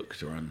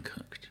 cooked or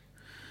uncooked.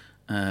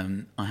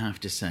 I have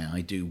to say,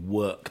 I do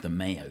work the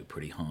mayo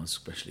pretty hard,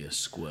 especially a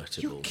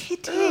squirtable. You're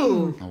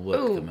kidding. I'll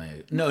work the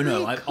mayo. No,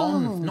 I'm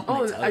on. Not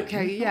on its own.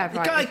 Okay, yeah,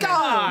 right. okay.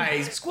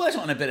 Guys, squirt it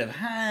on a bit of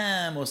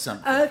ham or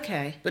something.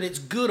 Okay. But it's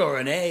good, or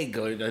an egg,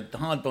 or a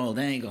hard-boiled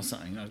egg, or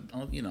something.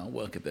 I'll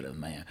work a bit of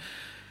mayo.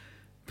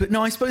 But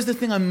no, I suppose the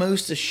thing I'm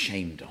most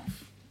ashamed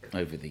of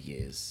over the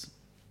years,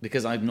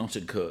 because I'm not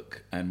a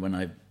cook, and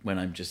when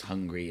I'm just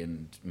hungry,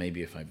 and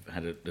maybe if I've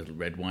had a little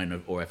red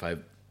wine, or if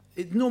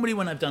normally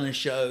when I've done a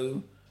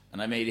show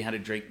and I maybe had a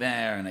drink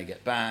there, and I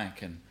get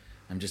back and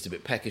I'm just a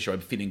bit peckish, or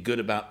I'm feeling good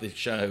about this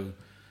show,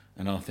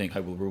 and I'll think I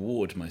will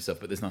reward myself,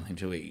 but there's nothing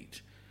to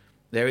eat.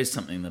 There is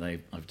something that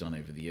I've done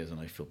over the years, and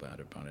I feel bad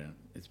about it.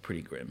 It's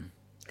pretty grim.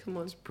 Come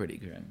on. It's pretty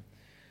grim.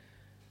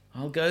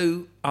 I'll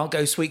go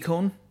sweet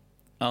corn.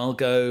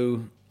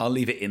 I'll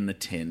leave it in the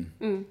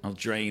tin. I'll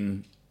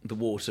drain the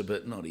water,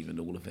 but not even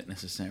all of it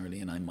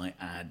necessarily, and I might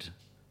add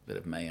a bit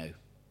of mayo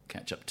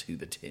ketchup to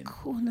the tin.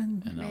 Corn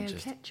and Mayo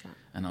ketchup.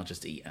 And I'll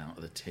just eat out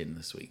of the tin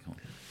the sweet corn.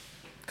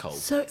 Cold.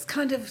 So it's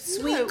kind of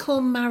sweet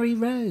corn Mary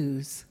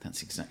Rose.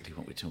 That's exactly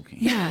what we're talking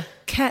about. Yeah,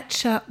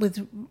 ketchup with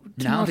tomato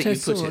Now that you put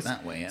sauce. it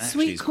that way, it actually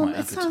sweet is corn. quite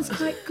It sounds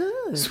appetizing. quite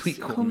good.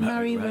 Sweet corn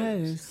Mary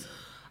Mary Rose.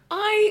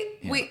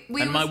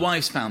 We And my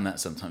wife's found that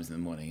sometimes in the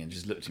morning and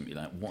just looked at me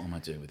like, what am I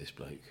doing with this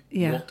bloke?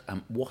 Yeah.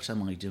 What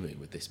am I doing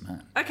with this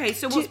man? Okay,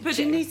 so Do, what's do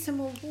pudding? you need some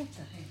more water?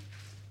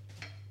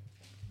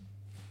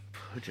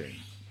 Pudding.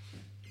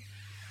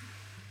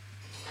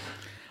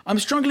 I'm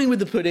struggling with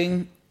the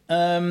pudding.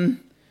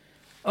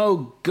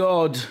 Oh,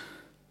 God.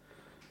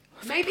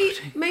 Maybe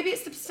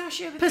it's the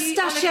pistachio with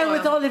Pistachio the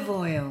with olive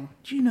oil.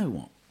 Do you know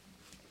what?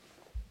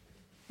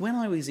 When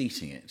I was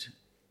eating it,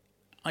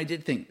 I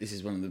did think this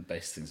is one of the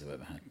best things I've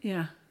ever had.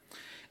 Yeah.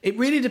 It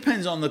really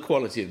depends on the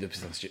quality of the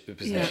pistachio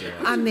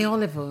And the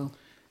olive oil.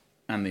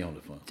 and the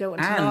olive oil. Don't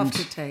want an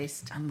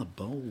aftertaste. And the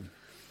bowl.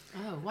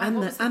 Oh, wow. And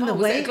what the- was the and the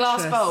bowl? Was it a glass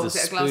waitress. bowl? The Was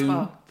it a glass spoon,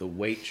 bowl? the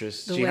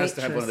waitress. The She has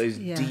to have one of those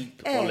waitress, yeah.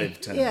 deep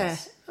olive tans. Yeah.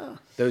 Oh.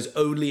 Those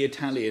only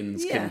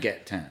Italians Yeah. can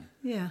get tan.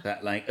 Yeah.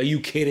 That like, are you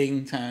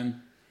kidding,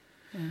 tan?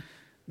 Yeah.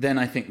 Then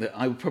I think that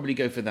I would probably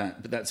go for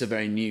that, but that's a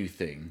very new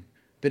thing.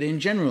 But in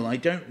general, I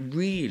don't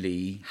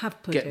really Have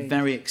get pudding.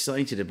 very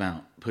excited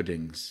about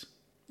puddings.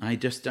 I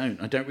just don't.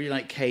 I don't really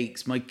like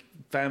cakes. My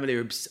family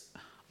are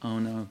Oh,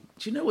 no.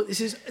 Do you know what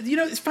this is? You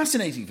know, it's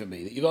fascinating for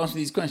me that you've asked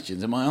me these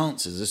questions and my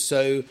answers are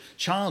so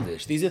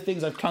childish. These are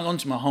things I've clung on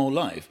to my whole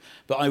life,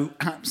 but I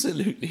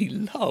absolutely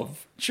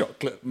love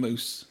chocolate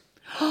mousse.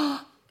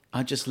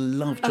 I just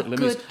love chocolate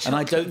mousse. And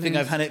I don't think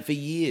I've had it for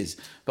years.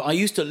 But I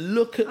used to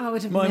look at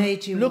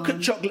at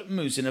chocolate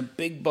mousse in a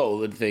big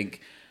bowl and think,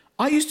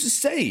 I used to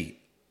say,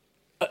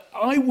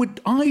 I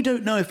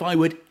don't know if I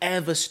would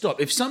ever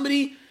stop. If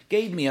somebody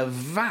gave me a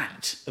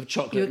vat of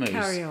chocolate mousse,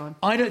 carry on.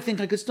 I don't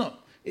think I could stop.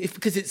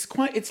 Because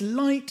it's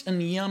light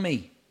and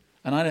yummy,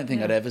 and I don't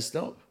think I'd ever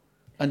stop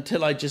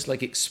until I just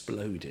like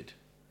exploded.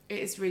 It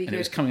is really and good. It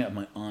was coming out of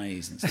my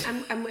eyes and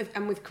stuff.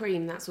 and with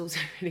cream, that's also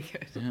really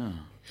good. Yeah.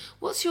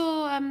 What's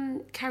your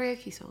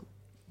karaoke song?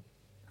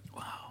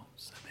 Wow,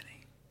 so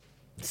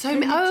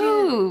many.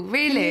 Oh,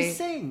 really? Can you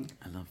sing?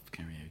 I love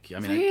karaoke. I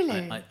mean,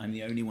 really? I'm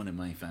the only one in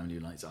my family who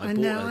likes it. I bought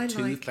know, a I like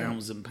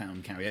 £2,000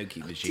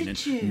 karaoke machine, did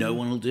and you? no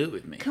one will do it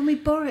with me. Can we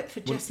borrow it for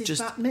Well, Jess's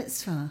bat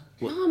mitzvah?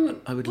 Well,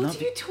 I would what love are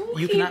you it. talking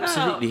You can about?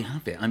 absolutely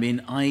have it. I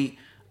mean,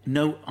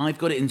 I've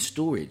got it in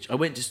storage. I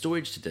went to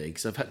storage today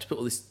because I've had to put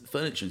all this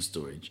furniture in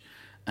storage.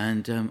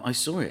 And I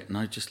saw it and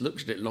I just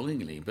looked at it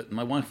longingly, but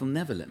my wife will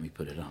never let me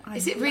put it up.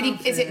 Is it really?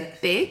 Is it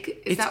big?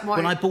 Is that why?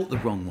 Well, I bought the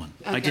wrong one.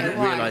 I didn't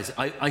why? realise.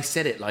 I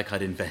said it like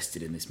I'd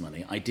invested in this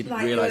money. I didn't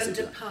Like realise owned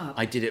it. a pub.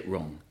 I did it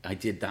wrong. I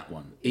did that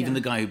one. Even the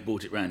guy who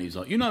bought it round, he was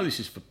like, this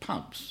is for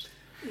pubs.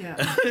 Yeah.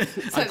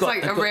 So it's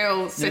like a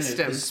real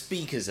system. The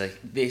speakers are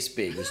this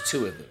big. There's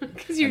two of them.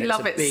 Because you And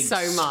love it's a it big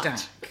so much.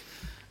 stack.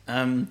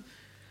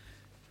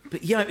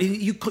 But yeah,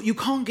 you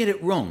can't get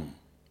it wrong.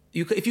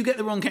 If you get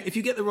the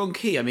wrong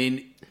key, I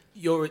mean,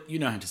 you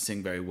know how to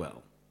sing very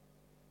well.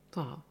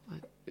 Wow.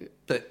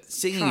 But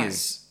singing Try.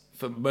 is,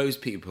 for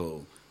most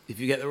people, if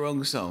you get the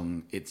wrong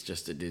song, it's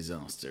just a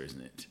disaster,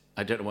 isn't it?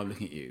 I don't know why I'm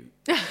looking at you.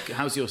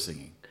 How's your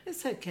singing?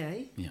 It's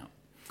okay. Yeah.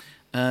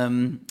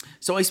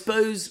 So I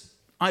suppose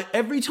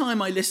every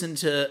time I listen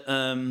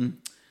to...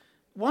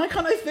 why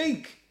can't I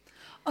think?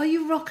 Are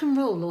you rock and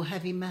roll or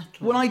heavy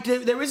metal? Well, I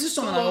do. There is a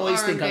song and I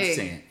always think I'd R&B.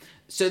 sing it.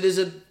 So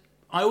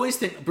I always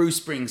think Bruce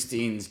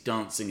Springsteen's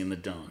Dancing in the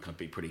Dark I'd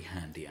be pretty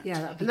handy at. Yeah,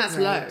 that'd be And that's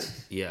great. low.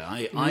 Yeah,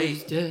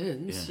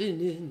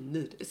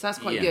 So that's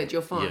quite Yeah, good.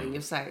 You're fine. yeah.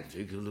 You're safe.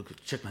 Take a look,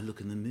 check my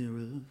look in the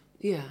mirror.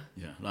 Yeah.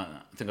 Yeah, like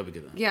that. I think I'd be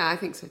good at that. Yeah, I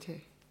think so too.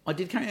 I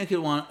did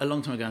karaoke a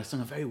long time ago. I sung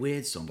a very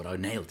weird song, but I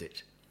nailed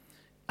it.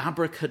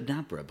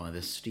 Abracadabra by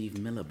the Steve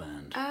Miller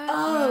Band.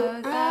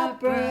 Oh,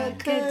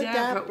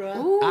 abracadabra.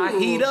 I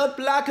heat up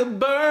like a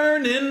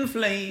burning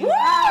flame.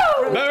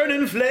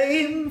 Burning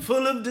flame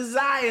full of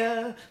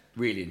desire.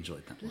 Really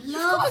enjoyed that one.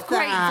 Love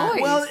Great that.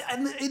 voice. Well,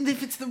 and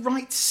if it's the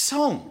right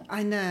song.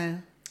 I know.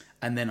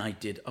 And then I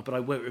did, but I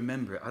won't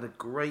remember it. I had a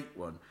great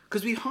one.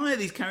 Because we hire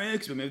these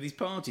karaoke when we have these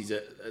parties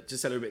to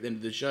celebrate the end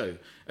of the show.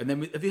 And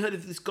then, have you heard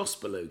of this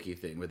gospel-okie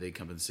thing where they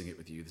come and sing it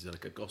with you? There's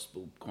like a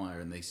gospel choir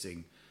and they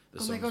sing the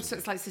songs. Oh my god, with so you.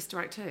 it's like Sister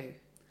Act 2.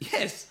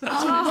 Yes, that's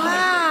what it's like.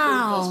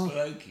 wow.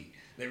 Gospel-okie.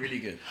 They're really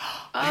good.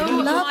 I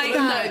love my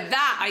that. God,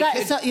 that I That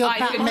could, is at your I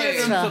bat could Hire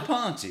mitzvah. do. them for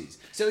parties.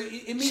 So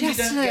it means you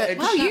don't get a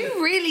Wow,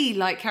 you really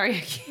like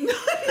karaoke.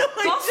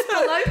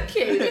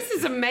 Gospel-okie. This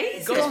is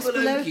amazing.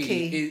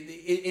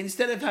 Gospel-okie.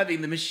 Instead of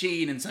having the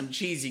machine and some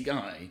cheesy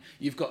guy,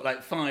 you've got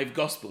like 5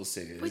 gospel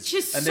singers. Which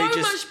is and so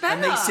they much better.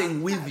 And they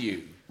sing with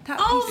you.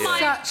 That'd Oh be my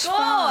such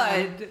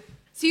fun. god!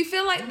 So you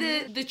feel like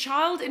the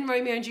child in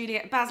Romeo and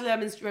Juliet, Baz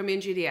Luhrmann's Romeo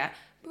and Juliet,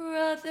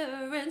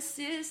 brother and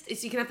sister.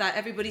 So you can have that.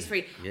 Everybody's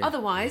free. Yeah.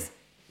 Otherwise,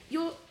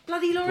 you're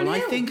bloody Lauryn Well,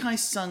 Hill. I think I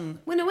sung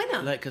Winner.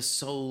 like a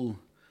soul.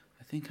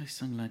 I think I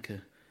sung like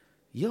a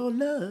Your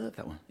Love.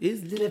 That one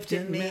is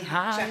lifting me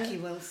higher Jackie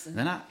Wilson.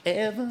 than I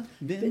ever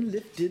been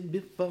lifted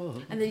before.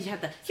 And then you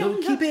have the. So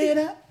keep it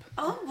up.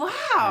 Oh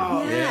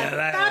wow!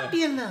 Yeah,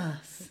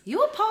 fabulous.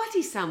 Your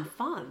parties sound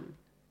fun.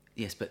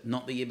 Yes, but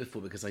not the year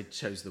before because I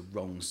chose the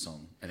wrong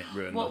song and it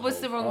ruined. What was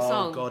whole- the wrong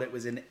song? Oh God, it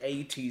was an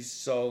 '80s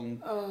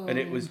song, and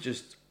it was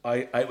just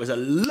it was a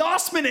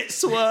last-minute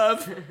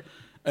swerve,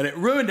 and it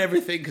ruined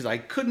everything because I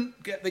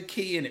couldn't get the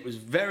key, and it was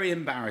very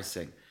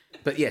embarrassing.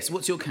 But yes,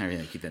 what's your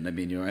karaoke then? I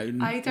mean, your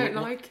own. I don't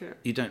like it.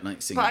 You don't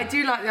like singing, But I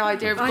do like the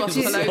idea of I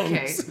do.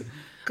 gospel-okie.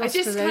 I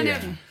just kind of.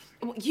 Gospel-okie.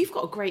 Well, you've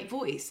got a great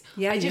voice.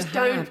 Yeah, I just you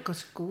don't. have got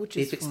a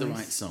gorgeous if it's the voice.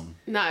 right song.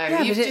 No,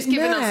 Yeah, you've but just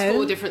given us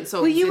 4 different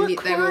songs. Were you and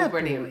a they're all choir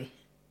brilliant. boy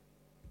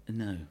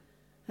No,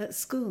 at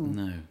school?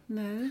 no,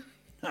 No?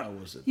 I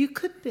wasn't You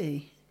could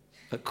be.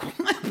 a choir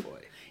boy.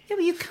 Yeah,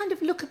 but you kind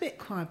of look a bit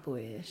choir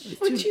boyish.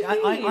 What do you mean?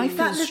 I feel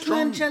That little strong.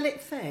 angelic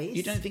face.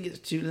 You don't think it's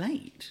too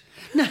late?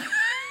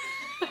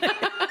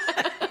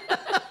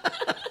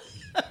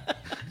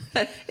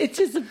 It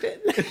is a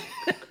bit.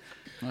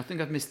 I think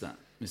I've missed that,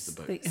 Mr.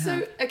 Boat.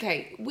 So,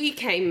 okay,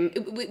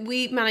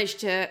 we managed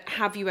to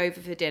have you over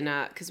for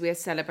dinner because we are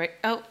celebrating.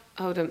 Oh,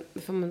 hold on,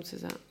 the phone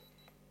says that.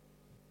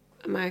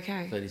 Am I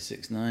okay?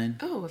 36.9.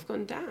 Oh, I've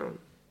gone down.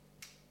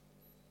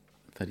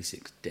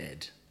 36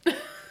 dead.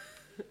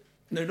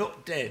 No,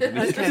 not dead. I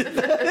mean,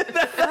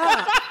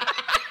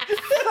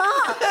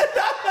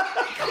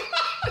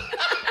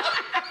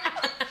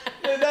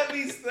 no, that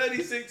means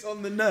 36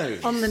 on the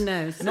nose. On the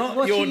nose. Not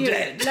What you're are you-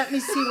 dead. Let me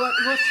see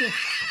what you...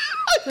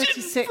 I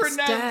 36 didn't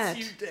pronounce dead.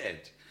 you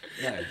dead.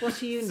 No.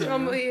 What are you So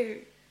now? what are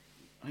you?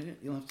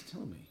 You'll have to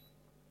tell me.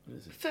 What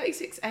is it?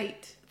 36.8.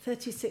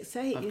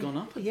 36.8. I've gone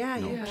up. Yeah,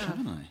 notch, you have.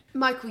 haven't I?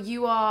 Michael,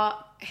 you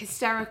are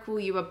hysterical,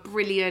 you are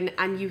brilliant,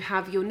 and you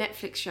have your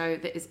Netflix show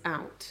that is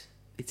out.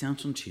 It's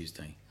out on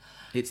Tuesday.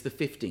 It's the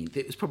 15th.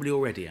 It was probably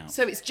already out.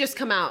 So it's just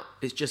come out.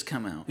 It's just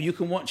come out. You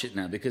can watch it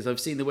now because I've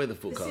seen the weather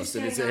forecast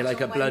and it's going out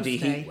like a on bloody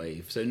Wednesday. heat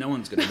wave. So no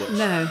one's going to watch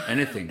No,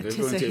 anything. it is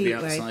Everyone's a going to be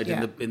heat wave, outside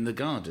yeah. in the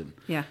garden.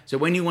 Yeah. So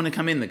when you want to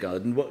come in the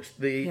garden, watch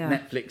the Yeah.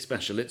 Netflix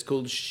special. It's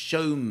called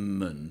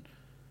Showman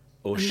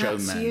or And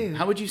that's Showman. you.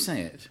 How would you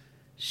say it?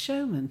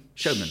 Showman.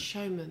 Showman.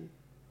 Showman.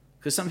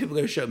 Because some people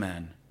go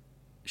showman.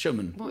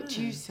 Showman. What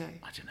do you say?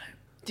 I don't know.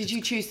 Did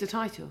you choose the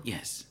title?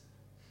 Yes.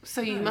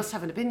 So you must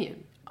have an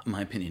opinion. My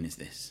opinion is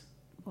this.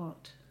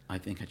 What? I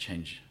think I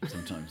change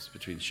sometimes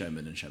between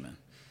showman and showman.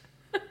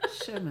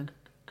 Showman.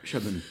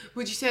 Showman.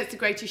 Would you say it's the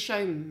greatest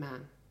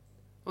showman?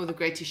 Or the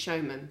greatest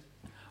showman?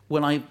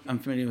 Well, I'm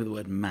familiar with the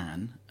word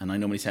man, and I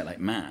normally say it like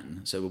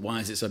man, so why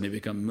has it suddenly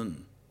become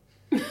mun?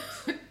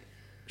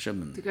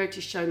 Showman. The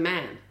greatest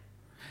showman.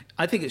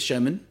 I think it's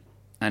Showman,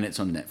 and it's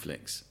on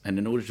Netflix. And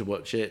in order to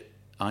watch it,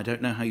 I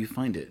don't know how you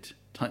find it.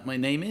 Type my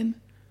name in?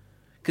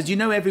 Because you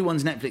know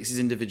everyone's Netflix is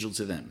individual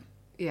to them.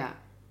 Yeah.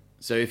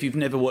 So if you've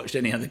never watched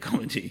any other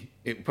comedy,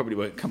 it probably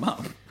won't come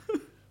up.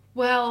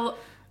 Well,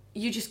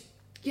 you just,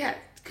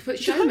 put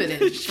showman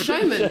in.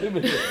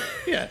 Showman.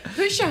 Yeah.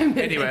 Put showman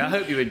Anyway, in. I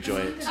hope you enjoy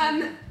it.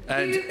 And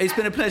it's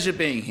been a pleasure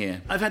being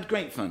here. I've had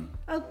great fun.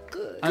 Oh,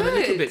 good. I'm a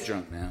little Good. bit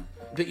drunk now.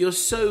 But you're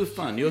so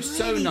fun. You're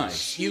so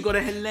nice. You've got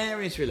a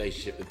hilarious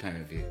relationship, the pair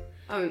of you.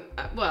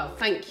 Well,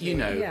 thank you. You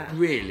know, Yeah.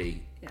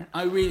 really. Yeah.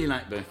 I really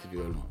like both of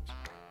you a lot.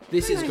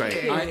 This is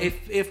great. you.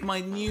 If my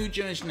new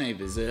Jewish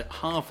neighbours are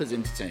half as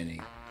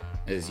entertaining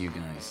as you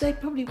guys, They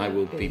probably I won't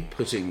will be. be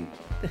putting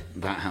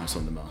that house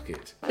on the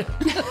market.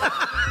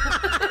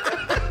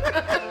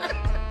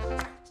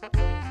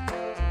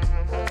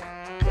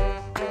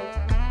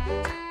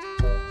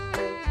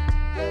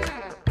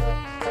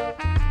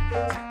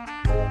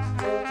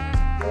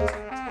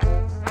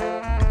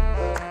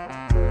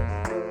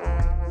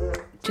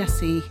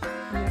 Jessie,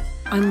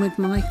 I'm with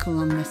Michael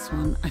on this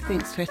one. I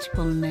think spaghetti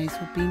bolognese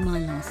would be my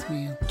last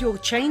meal. You're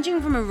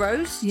changing from a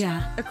roast?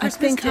 Yeah, A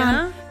Christmas I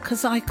dinner? think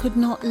because I could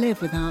not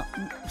live without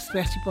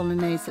spaghetti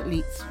bolognese at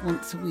least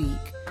once a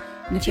week.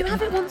 And if Do you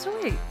have it once a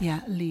week? Yeah,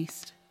 at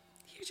least.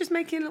 You're just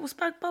making a little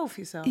spag bowl for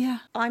yourself? Yeah.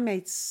 I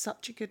made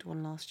such a good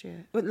one last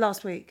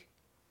week.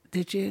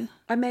 Did you?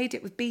 I made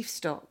it with beef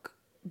stock,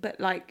 but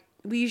like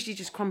we usually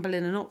just crumble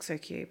in an OXO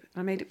cube.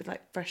 I made it with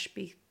like fresh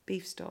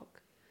beef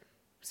stock.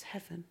 It was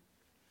heaven.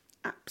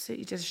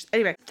 Absolutely delicious.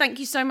 Anyway, thank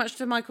you so much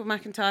to Michael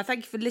McIntyre.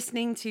 Thank you for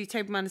listening to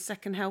Table Manners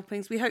Second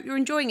Helpings. We hope you're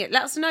enjoying it.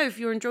 Let us know if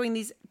you're enjoying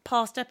these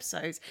past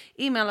episodes.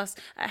 Email us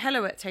at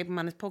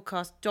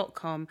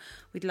hello@tablemannerspodcast.com.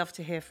 We'd love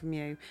to hear from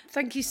you.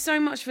 Thank you so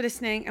much for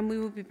listening, and we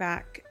will be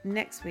back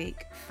next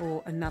week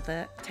for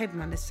another Table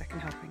Manners Second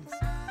Helpings.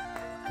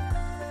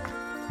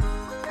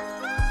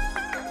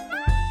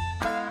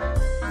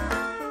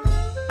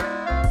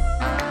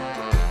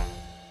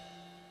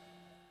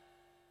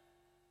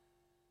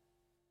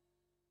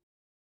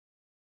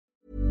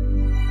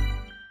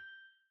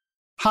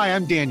 Hi,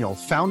 I'm Daniel,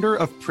 founder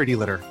of Pretty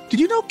Litter.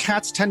 Did you know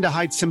cats tend to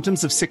hide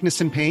symptoms of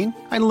sickness and pain?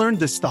 I learned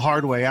this the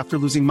hard way after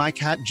losing my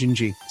cat,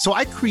 Gingy. So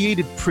I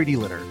created Pretty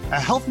Litter, a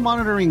health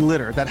monitoring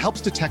litter that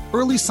helps detect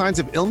early signs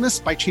of illness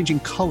by changing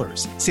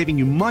colors, saving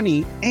you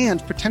money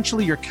and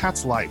potentially your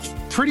cat's life.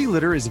 Pretty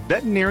Litter is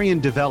veterinarian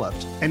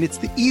developed, and it's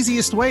the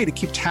easiest way to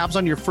keep tabs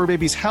on your fur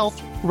baby's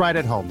health right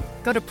at home.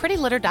 Go to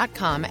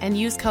prettylitter.com and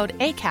use code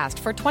ACAST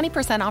for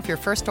 20% off your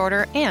first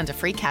order and a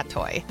free cat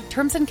toy.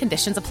 Terms and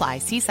conditions apply.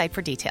 See site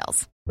for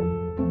details.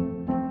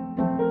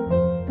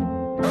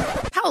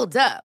 Hold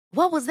up.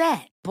 What was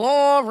that?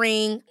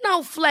 Boring.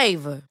 No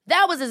flavor.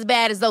 That was as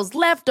bad as those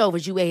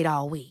leftovers you ate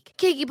all week.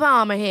 Keke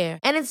Palmer here,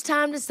 and it's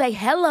time to say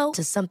hello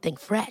to something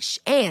fresh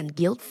and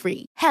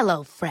guilt-free.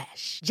 Hello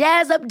Fresh.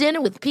 Jazz up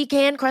dinner with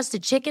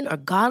pecan-crusted chicken or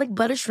garlic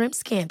butter shrimp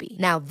scampi.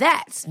 Now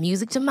that's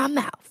music to my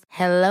mouth.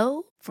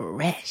 Hello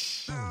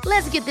Fresh.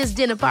 Let's get this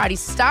dinner party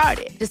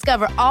started.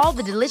 Discover all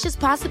the delicious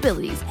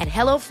possibilities at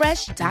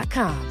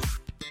hellofresh.com.